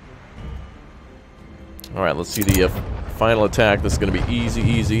 Alright, let's see the final attack. This is going to be easy,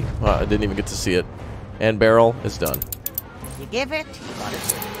 easy. I didn't even get to see it. And Barrel is done. You give it, you got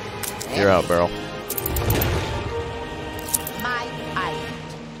it. You're out, Barrel. My island.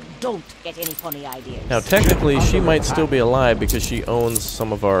 Don't get any funny ideas. Now, technically, she might still be alive because she owns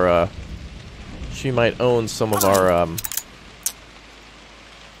some of our, she might own some of our,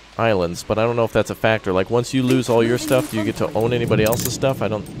 islands, but I don't know if that's a factor. Like, once you lose all your stuff, do you get to own anybody else's stuff?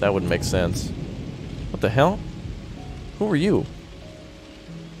 That wouldn't make sense. What the hell? Who are you?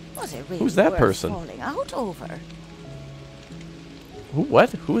 Was it really Who's that worth person? falling out over? Who, what?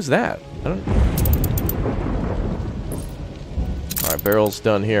 Who is that? I don't... Alright, Barrel's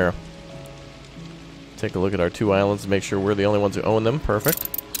done here. Take a look at our 2 islands to make sure we're the only ones who own them. Perfect.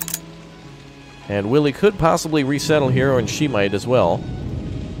 And Willie could possibly resettle here, and she might as well.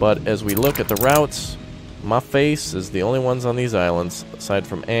 But as we look at the routes, my face is the only ones on these islands, aside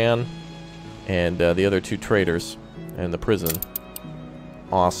from Anne and the other 2 traders and the prison.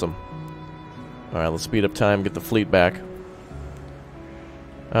 Awesome. Alright, let's speed up time, get the fleet back.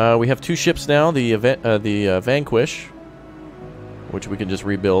 We have 2 ships now, the Vanquish, which we can just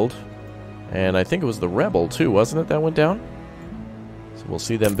rebuild. And I think it was the Rebel, too, wasn't it, that went down? So we'll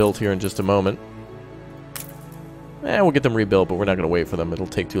see them built here in just a moment. We'll get them rebuilt, but we're not going to wait for them. It'll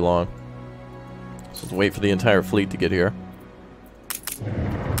take too long. So let's wait for the entire fleet to get here.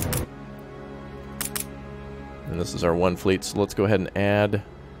 And this is our 1 fleet, so let's go ahead and add...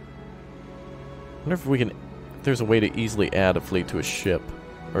 I wonder if we can... If there's a way to easily add a fleet to a ship.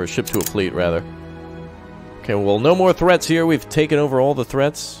 Or a ship to a fleet, rather. Okay, well, no more threats here. We've taken over all the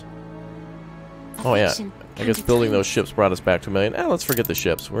threats. Oh, yeah. I guess building those ships brought us back to 1 million. Let's forget the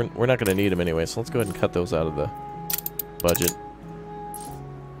ships. We're not going to need them anyway, so let's go ahead and cut those out of the budget.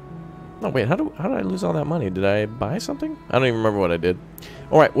 Oh, wait, how did I lose all that money? Did I buy something? I don't even remember what I did.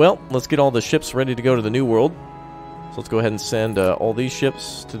 Alright, well, let's get all the ships ready to go to the New World. So let's go ahead and send all these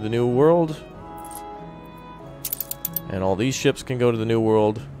ships to the New World. And all these ships can go to the New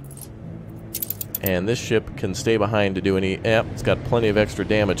World. And this ship can stay behind to do any... it's got plenty of extra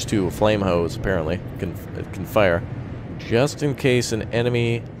damage, too. A flame hose, apparently. It can fire. Just in case an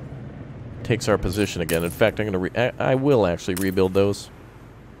enemy takes our position again. In fact, I will actually rebuild those.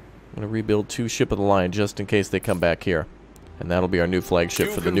 I'm going to rebuild 2 ship of the line just in case they come back here. And that'll be our new flagship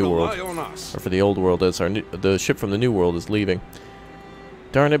for the New World. Or for the Old World, as the ship from the New World is leaving.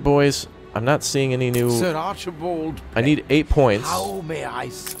 Darn it, boys. I'm not seeing any new... Sir Archibald... I need 8 points. How may I...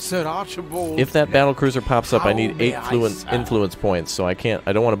 Sir Archibald... If that battlecruiser pops up, I need 8 influence points, so I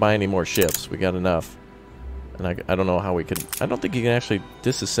don't want to buy any more ships. We got enough. And I don't know how we could... I don't think you can actually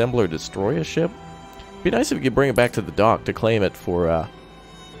disassemble or destroy a ship. It'd be nice if you could bring it back to the dock to claim it for,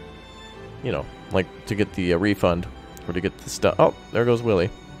 you know, like, to get the refund. Or to get the stuff... Oh, there goes Willie.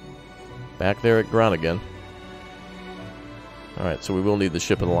 Back there at Gron again. Alright, so we will need the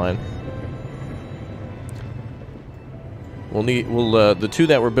ship of the line. The 2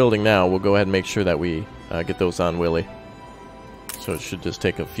 that we're building now, we'll go ahead and make sure that we get those on Willie. So it should just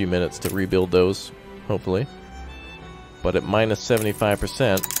take a few minutes to rebuild those, hopefully. But at minus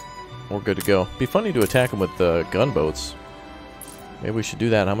 75%, we're good to go. Be funny to attack them with gunboats. Maybe we should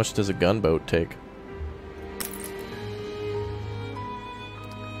do that. How much does a gunboat take?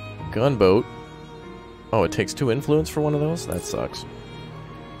 Gunboat. Oh, it takes 2 influence for one of those? That sucks.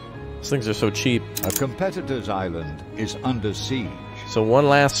 These things are so cheap. A competitor's island is under siege. So one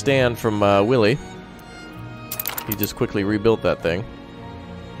last stand from Willie. He just quickly rebuilt that thing.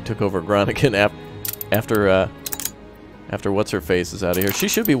 He took over Groningen after what's-her-face is out of here. She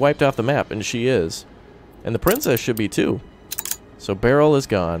should be wiped off the map, and she is. And the princess should be too. So Beryl is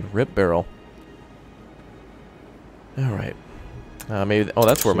gone. Rip Beryl. Alright. Maybe... Oh,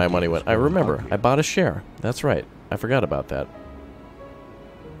 that's where my money went. I remember. I bought a share. That's right. I forgot about that.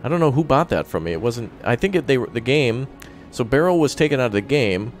 I don't know who bought that from me. It wasn't... I think the game... So Beryl was taken out of the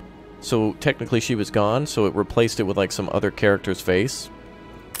game, so technically she was gone, so it replaced it with, like, some other character's face.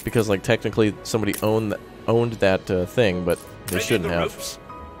 Because, like, technically somebody owned that thing, but they shouldn't have.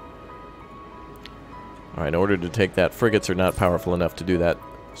 Alright, in order to take that, frigates are not powerful enough to do that.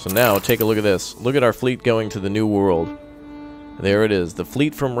 So now, take a look at this. Look at our fleet going to the New World. There it is. The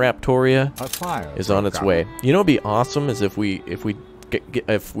fleet from Raptoria is on its way. You know what'd be awesome is if we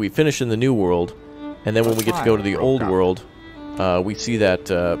finish in the New World, and then when we get to go to the Old World, we see that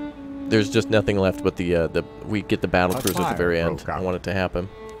there's just nothing left but we get the battlecruiser at the very end. I want it to happen.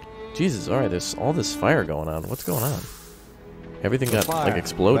 Jesus, alright, there's all this fire going on. What's going on? Everything got, like,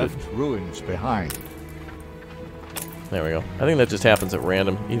 exploded. Left ruins behind. There we go. I think that just happens at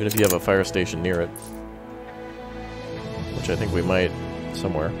random, even if you have a fire station near it. Which I think we might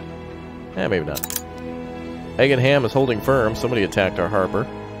somewhere. Maybe not. Egg and Ham is holding firm. Somebody attacked our harbor.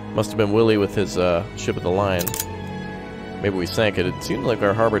 Must have been Willie with his ship of the line. Maybe we sank it. It seemed like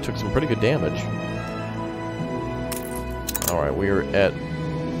our harbor took some pretty good damage. Alright, we're at...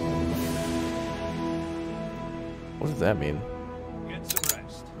 What does that mean? Get some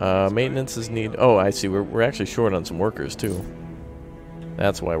rest. Maintenance is need... Oh, I see. We're actually short on some workers, too.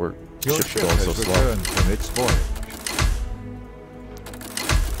 That's why we're ship's going so slow. From its voyage.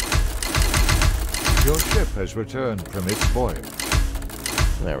 Your ship has returned from its voyage.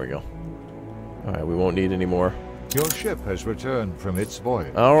 There we go. Alright, we won't need any more. Your ship has returned from its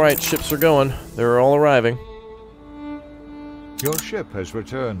voyage. Alright, ships are going. They're all arriving. Your ship has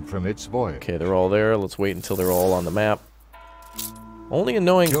returned from its voyage. Okay, they're all there. Let's wait until they're all on the map. Only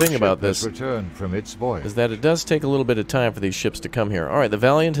annoying thing about this is that it does take a little bit of time for these ships to come here. Alright, the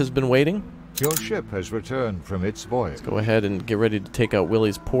Valiant has been waiting. Your ship has returned from its voyage. Let's go ahead and get ready to take out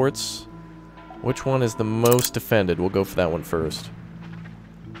Willie's ports. Which one is the most defended? We'll go for that one first.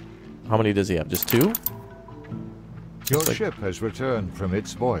 How many does he have? Just 2? Your ship has returned from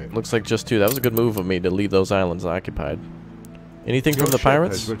its voyage. Looks like just 2. That was a good move of me to leave those islands occupied. Anything Your from the ship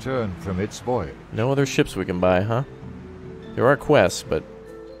pirates? has returned from its voyage. No other ships we can buy, huh? There are quests, but...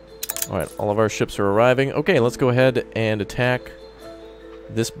 Alright, all of our ships are arriving. Okay, let's go ahead and attack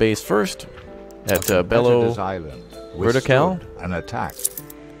this base first. At Bello Island Vertical. An attack.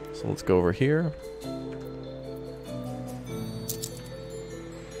 So let's go over here.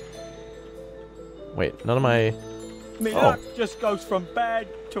 Wait, none of my... Me Oh. luck just goes from bad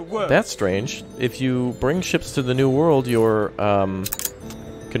to worse. That's strange. If you bring ships to the new world, your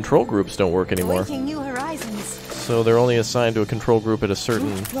control groups don't work anymore. Awaiting new horizons. So they're only assigned to a control group at a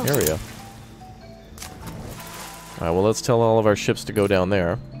certain area. Alright, well let's tell all of our ships to go down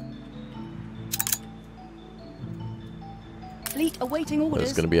there. Fleet awaiting orders. This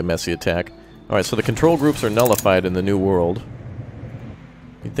is going to be a messy attack. Alright, so the control groups are nullified in the new world.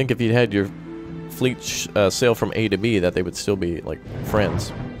 You'd think if you'd had your fleet sail from A to B that they would still be, like,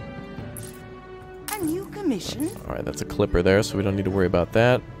 friends. A new commission. Alright, that's a clipper there, so we don't need to worry about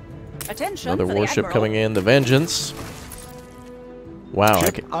that. Attention Another for warship the Admiral. coming in, the Vengeance. Wow, I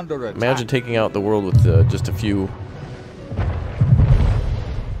Ship can under attack. imagine taking out the world with just a few...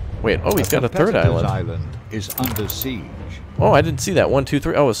 Wait, oh, he's got a third competitor's island. island is under siege. Oh, I didn't see that. 1, 2,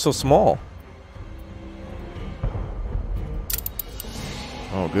 3. Oh, it's so small.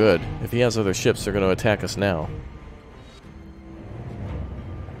 Oh, good. If he has other ships, they're going to attack us now.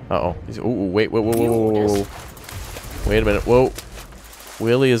 Uh-oh. He's... Ooh, wait, whoa, whoa, whoa, whoa, whoa, whoa. Wait a minute. Whoa.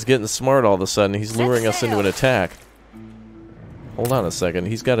 Willie is getting smart all of a sudden. He's luring us into an attack. Hold on a second.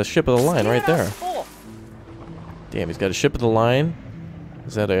 He's got a ship of the line right there. Damn, he's got a ship of the line.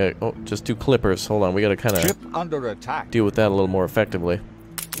 Is that a... Oh, just 2 clippers. Hold on. We got to kind Ship of under attack. deal with that a little more effectively.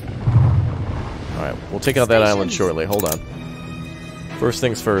 Alright, we'll take out that island shortly. Hold on. First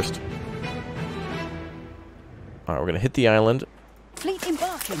things first. Alright, we're going to hit the island Fleet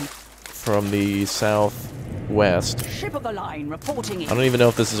embarking. from the southwest. Ship of the line reporting in. I don't even know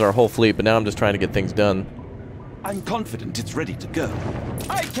if this is our whole fleet, but now I'm just trying to get things done. I'm confident it's ready to go.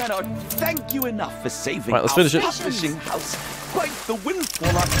 I cannot thank you enough for saving Right, let's our finish it. publishing house. Quite the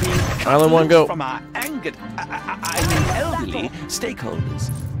windfall I've been Island 1, go. from our angered, I mean elderly stakeholders.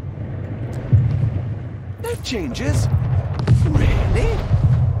 No changes? Really?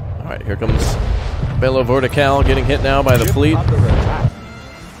 Alright, here comes Bello Vertical getting hit now by the Ship fleet. under attack.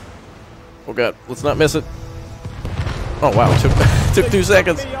 Oh god, let's not miss it. Oh wow, took 2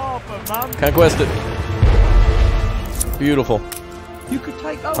 seconds. Conquest it. Beautiful. You could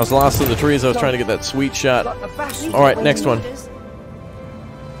take I was lost in the trees. I was trying to get that sweet shot. Alright, next one.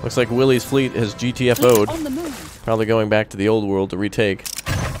 Looks like Willie's fleet has Fleet GTFO'd. on the move. Probably going back to the old world to retake.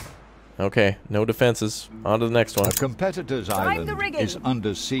 Okay, no defenses. On to the next one. A competitor's the island rigging. is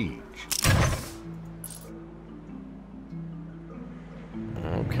under siege.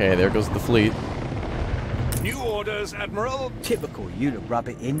 Okay, there goes the fleet. New orders, Admiral. Typical you to rub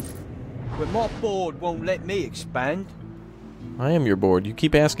it in. When my board won't let me expand. I am your board. You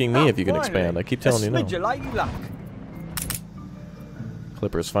keep asking me if you can expand. I keep telling you no. Lady luck.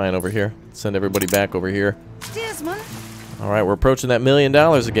 Clipper's fine over here. Send everybody back over here. Steersman. Alright, we're approaching that $1 million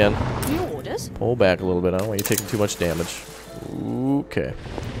again. New orders. Pull back a little bit. I don't want you taking too much damage. Okay.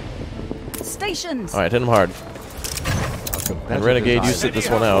 Stations. Alright, hit him hard. And Renegade, you sit this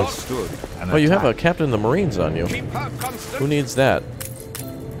one out. Oh, you have a Captain of the Marines on you. Keep her constant. Who needs that?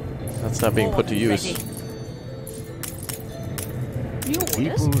 That's not being put to use. Ready. New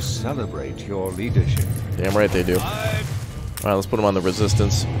orders. People celebrate your leadership. Damn right they do. Alright, let's put them on the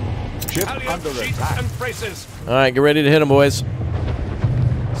resistance. Ship Halyard under sheets attack. and braces. Alright, get ready to hit them, boys.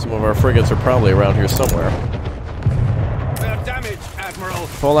 Some of our frigates are probably around here somewhere. They're damaged, Admiral.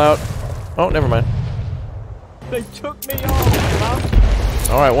 Pull out. Oh, never mind. They took me off,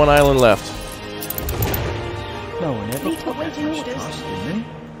 Alright, 1 island left. No one ever Fleet put that awaiting much orders. trust in me.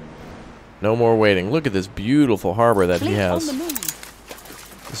 No more waiting. Look at this beautiful harbor that he Fleet on has. the move.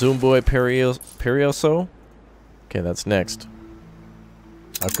 Zoomboy Perioso? Okay, that's next.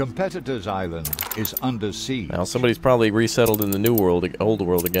 A competitor's island is under siege. Now, somebody's probably resettled in the new world, old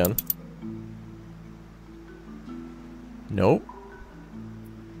world again. Nope.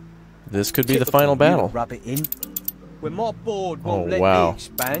 This could be the Typical final you to battle. Rub it in. When my board won't Oh, let wow. me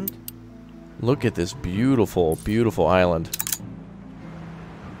expand. Look at this beautiful, beautiful island.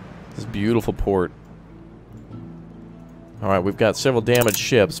 This beautiful port. Alright, we've got several damaged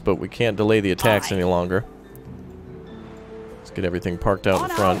ships, but we can't delay the attacks any longer. Let's get everything parked out in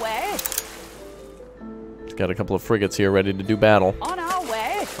On our front. way. Got a couple of frigates here ready to do battle. On our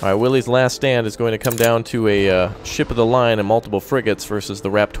way. Alright, Willie's last stand is going to come down to a ship of the line and multiple frigates versus the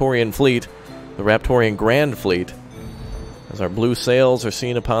Raptorian fleet, the Raptorian Grand Fleet. As our blue sails are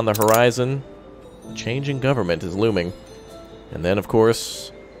seen upon the horizon, changing government is looming. And then, of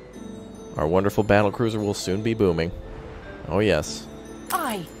course, our wonderful battlecruiser will soon be booming. Oh, yes.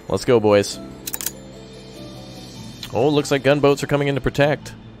 Aye. Let's go, boys. Oh, looks like gunboats are coming in to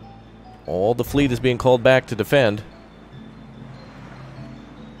protect. All the fleet is being called back to defend.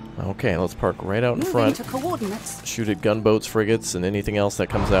 Okay, let's park right out in front. To coordinates. Shoot at gunboats, frigates, and anything else that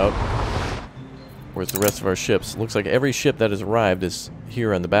comes out. Where's the rest of our ships? Looks like every ship that has arrived is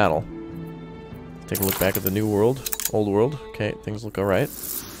here in the battle. Take a look back at the new world. Old world. Okay, things look alright.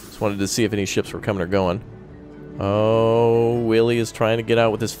 Just wanted to see if any ships were coming or going. Oh, Willie is trying to get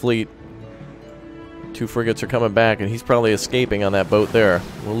out with his fleet. 2 frigates are coming back, and he's probably escaping on that boat there.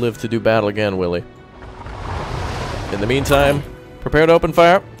 We'll live to do battle again, Willie. In the meantime, prepare to open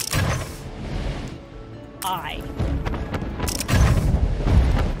fire. Aye.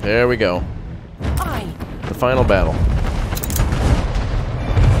 There we go. Aye. The final battle.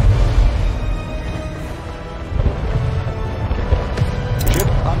 Ship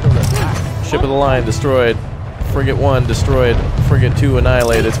under attack. Ship of the line destroyed. Frigate 1 destroyed. Frigate 2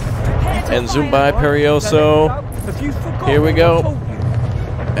 annihilated. And zoom by Perioso. Here we go.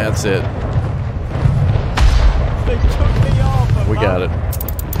 That's it. We got it.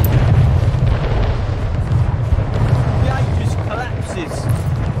 The Aegis collapses.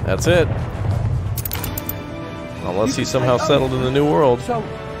 That's it. Unless he's somehow settled in the new world. So,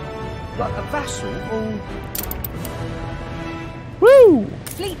 like a vassal or... Woo!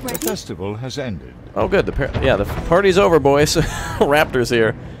 Fleet The ready. festival has ended. Oh, good. The party's over, boys. Raptor's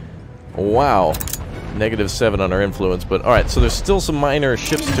here. Wow. -7 on our influence, but alright, so there's still some minor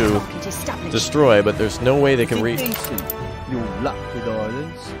ships to Rocket established. destroy, but there's no way they can reach. Decent. Your luck with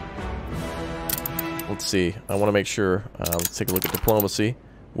islands. Let's see. I want to make sure. Let's take a look at diplomacy.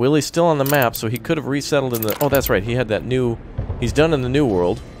 Willie's still on the map, so he could have resettled in the... Oh, that's right. He had that new... He's done in the new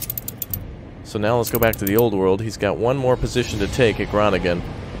world. So now let's go back to the old world. He's got one more position to take at Groningen.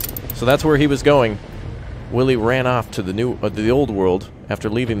 So that's where he was going. Willie ran off to the new, the old world after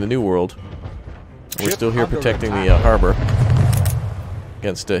leaving the new world. We're still here protecting the harbor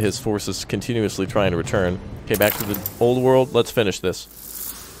against his forces continuously trying to return. Okay, back to the old world. Let's finish this.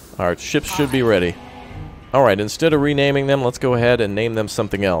 Our ships should be ready. Alright, instead of renaming them, let's go ahead and name them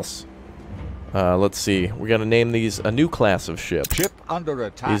something else. Let's see. We're going to name these a new class of ship. Ship under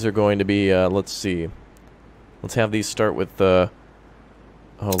attack. These are going to be, let's see. Let's have these start with,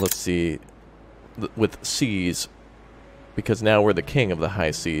 let's see. With seas. Because now we're the king of the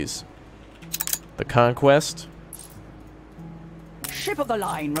high seas. The Conquest. Ship of the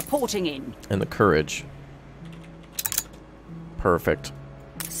line reporting in. And the Courage. Perfect.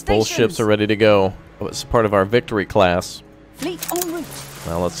 Stations. Both ships are ready to go. It's part of our victory class. Fleet en route.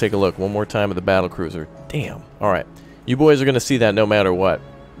 Now let's take a look one more time at the battlecruiser. Damn. Alright. You boys are going to see that no matter what.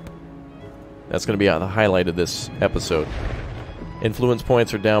 That's going to be the highlight of this episode. Influence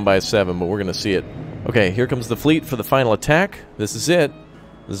points are down by 7, but we're going to see it. Okay, here comes the fleet for the final attack. This is it.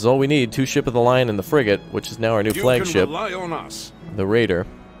 This is all we need. 2 ship of the line and the frigate, which is now our new flagship. You can rely on us. The Raider,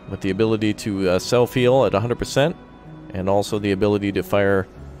 with the ability to self-heal at 100%, and also the ability to fire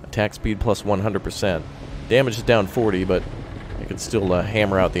attack speed plus 100%. Damage is down 40, but it can still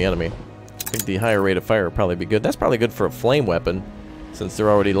hammer out the enemy. I think the higher rate of fire would probably be good. That's probably good for a flame weapon, since they're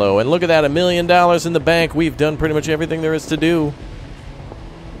already low. And look at that, $1 million in the bank. We've done pretty much everything there is to do.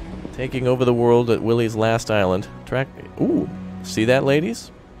 Taking over the world at Willie's last island. Ooh, see that,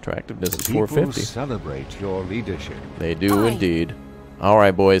 ladies? Attractiveness is 450. People celebrate your leadership. They do indeed.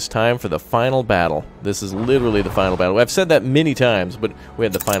 Alright, boys, time for the final battle. This is literally the final battle. I've said that many times, but we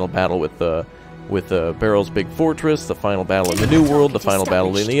had the final battle with Barrel's Big Fortress, the final battle in the New World, the final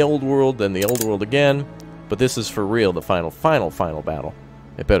battle in the Old World, then the Old World again. But this is for real, the final battle.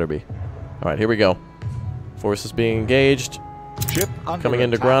 It better be. Alright, here we go. Forces being engaged. Ship under Coming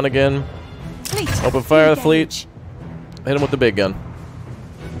into attack. Groningen. Fleet. Open fire, the Engage. fleet. Hit him with the big gun.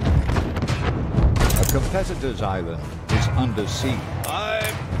 A competitor's island is under siege.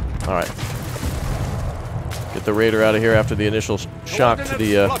 Alright. Get the Raider out of here after the initial shock to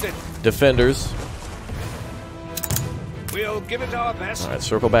the defenders. We'll give it our best. Alright,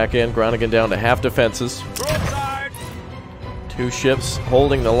 circle back in. Groningen down to half defenses. Broadside. 2 ships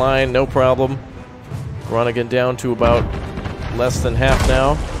holding the line, no problem. Groningen down to about less than half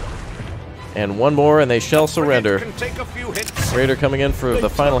now. And one more, and they shall surrender. Can take a few hits. Raider coming in for the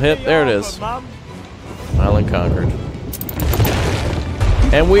final hit. There it is. Island conquered.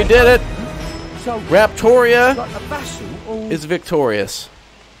 And we did it! So, Raptoria like a vassal or... is victorious.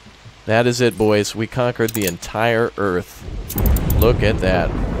 That is it, boys. We conquered the entire Earth. Look at that.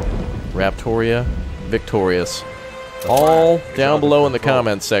 Raptoria victorious. All down below in the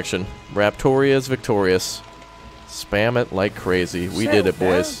comments section. Raptoria is victorious. Spam it like crazy. We did it,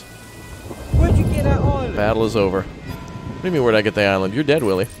 boys. Where'd you get that island? Battle is over. What do you mean, where'd I get the island? You're dead,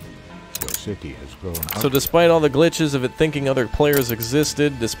 Willie. Your city has grown up. So despite all the glitches of it thinking other players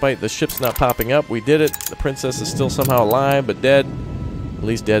existed, despite the ships not popping up, we did it. The princess is still somehow alive, but dead. At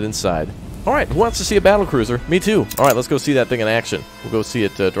least dead inside. Alright, who wants to see a battlecruiser? Me too. Alright, let's go see that thing in action. We'll go see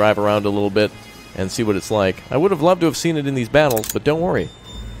it drive around a little bit and see what it's like. I would have loved to have seen it in these battles, but don't worry.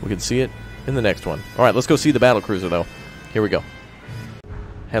 We can see it in the next one. Alright, let's go see the battlecruiser, though. Here we go.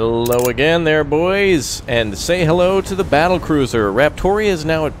 Hello again there, boys, and say hello to the battlecruiser. Raptoria is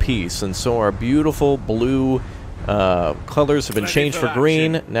now at peace, and so our beautiful blue colors have been changed for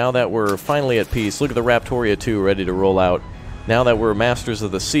green now that we're finally at peace. Look at the Raptoria 2 ready to roll out. Now that we're masters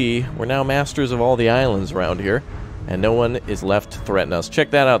of the sea, we're now masters of all the islands around here, and no one is left to threaten us. Check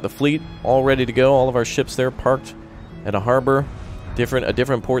that out, the fleet all ready to go. All of our ships there parked at a harbor. A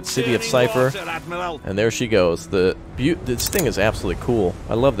different port city of Cypher, and there she goes. This thing is absolutely cool.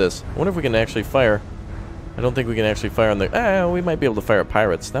 I love this. I wonder if we can actually fire. I don't think we can actually fire on the... we might be able to fire at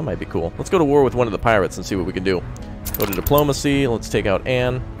pirates. That might be cool. Let's go to war with one of the pirates and see what we can do. Go to diplomacy. Let's take out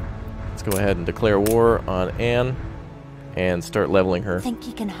Anne. Let's go ahead and declare war on Anne and start leveling her. Think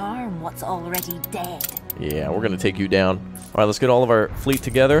you can harm what's already dead? Yeah, we're going to take you down. Alright, let's get all of our fleet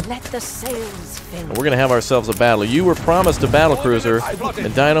together. Let the sails fill. And we're going to have ourselves a battle. You were promised a battlecruiser,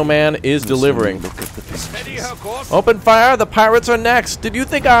 and Dino Man is delivering. Open fire, the pirates are next. Did you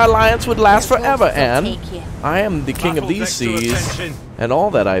think our alliance would last forever, Anne? I am the king of these seas, and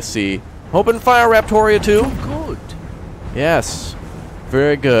all that I see. Open fire, Raptoria 2. Good. Yes,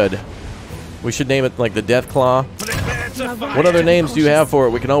 very good. We should name it like the Death Claw. What other names do you have for it?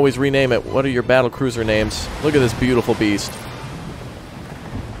 We can always rename it. What are your battlecruiser names? Look at this beautiful beast.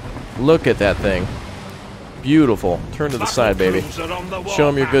 Look at that thing. Beautiful. Turn to the side, baby. Show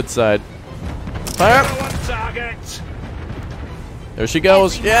them your good side. Fire! There she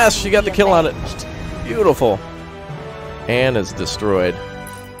goes. Yes, she got the kill on it. Beautiful. Anne is destroyed.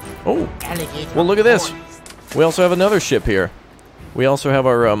 Oh, well, look at this. We also have another ship here. We also have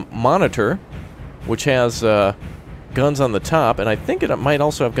our monitor, which has guns on the top, and I think it might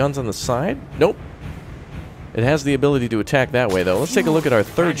also have guns on the side. Nope. It has the ability to attack that way, though. Let's take a look at our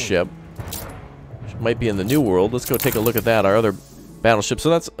third ship, which might be in the New World. Let's go take a look at that, our other battleship. So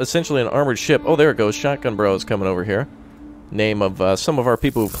that's essentially an armored ship. Oh, there it goes. Shotgun Bro is coming over here. Name of some of our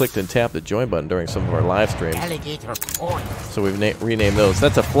people who clicked and tapped the join button during some of our live streams. So we've renamed those.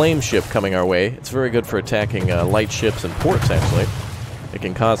 That's a flame ship coming our way. It's very good for attacking light ships and ports, actually. It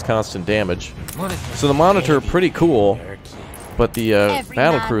can cause constant damage. So the monitor, pretty cool, but the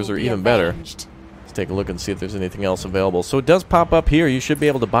battlecruiser, even better. Let's take a look and see if there's anything else available. So it does pop up here. You should be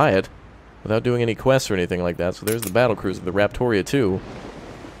able to buy it without doing any quests or anything like that. So there's the battlecruiser, the Raptoria 2.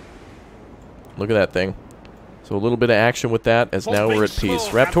 Look at that thing. So a little bit of action with that, as now we're at peace.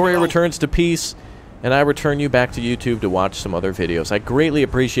 Raptoria returns to peace, and I return you back to YouTube to watch some other videos. I greatly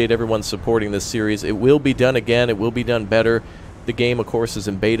appreciate everyone supporting this series. It will be done again. It will be done better. The game, of course, is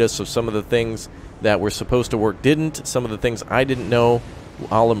in beta, so some of the things that were supposed to work didn't. Some of the things I didn't know,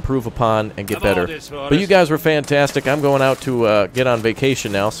 I'll improve upon and get better. But you guys were fantastic. I'm going out to get on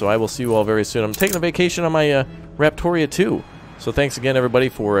vacation now, so I will see you all very soon. I'm taking a vacation on my Raptoria 2. So thanks again, everybody,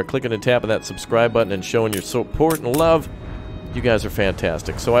 for clicking and tapping that subscribe button and showing your support and love. You guys are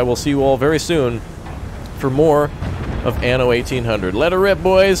fantastic. So I will see you all very soon for more of Anno 1800. Let her rip,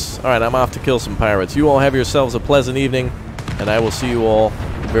 boys. All right, I'm off to kill some pirates. You all have yourselves a pleasant evening. And I will see you all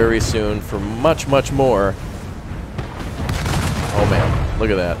very soon for much, much more. Oh, man. Look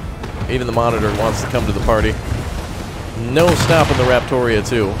at that. Even the monitor wants to come to the party. No stopping the Raptoria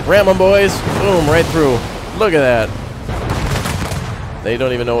 2. Ram them, boys. Boom, right through. Look at that. They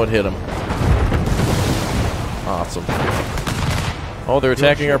don't even know what hit them. Awesome. Oh, they're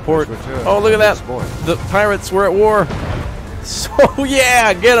attacking our port. Oh, look at that. The pirates were at war. So,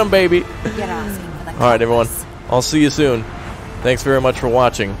 yeah, get them, baby. All right, everyone. I'll see you soon. Thanks very much for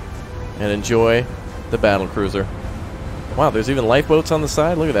watching, and enjoy the battlecruiser. Wow, there's even lifeboats on the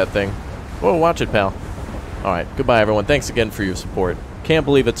side? Look at that thing. Whoa, watch it, pal. Alright, goodbye, everyone. Thanks again for your support. Can't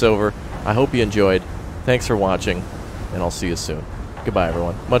believe it's over. I hope you enjoyed. Thanks for watching, and I'll see you soon. Goodbye,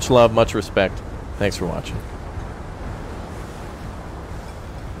 everyone. Much love, much respect. Thanks for watching.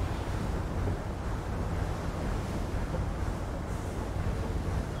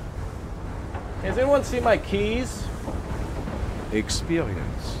 Has anyone seen my keys?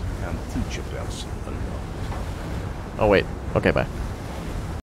 Experience can teach a person a lot. Oh, wait. Okay, bye.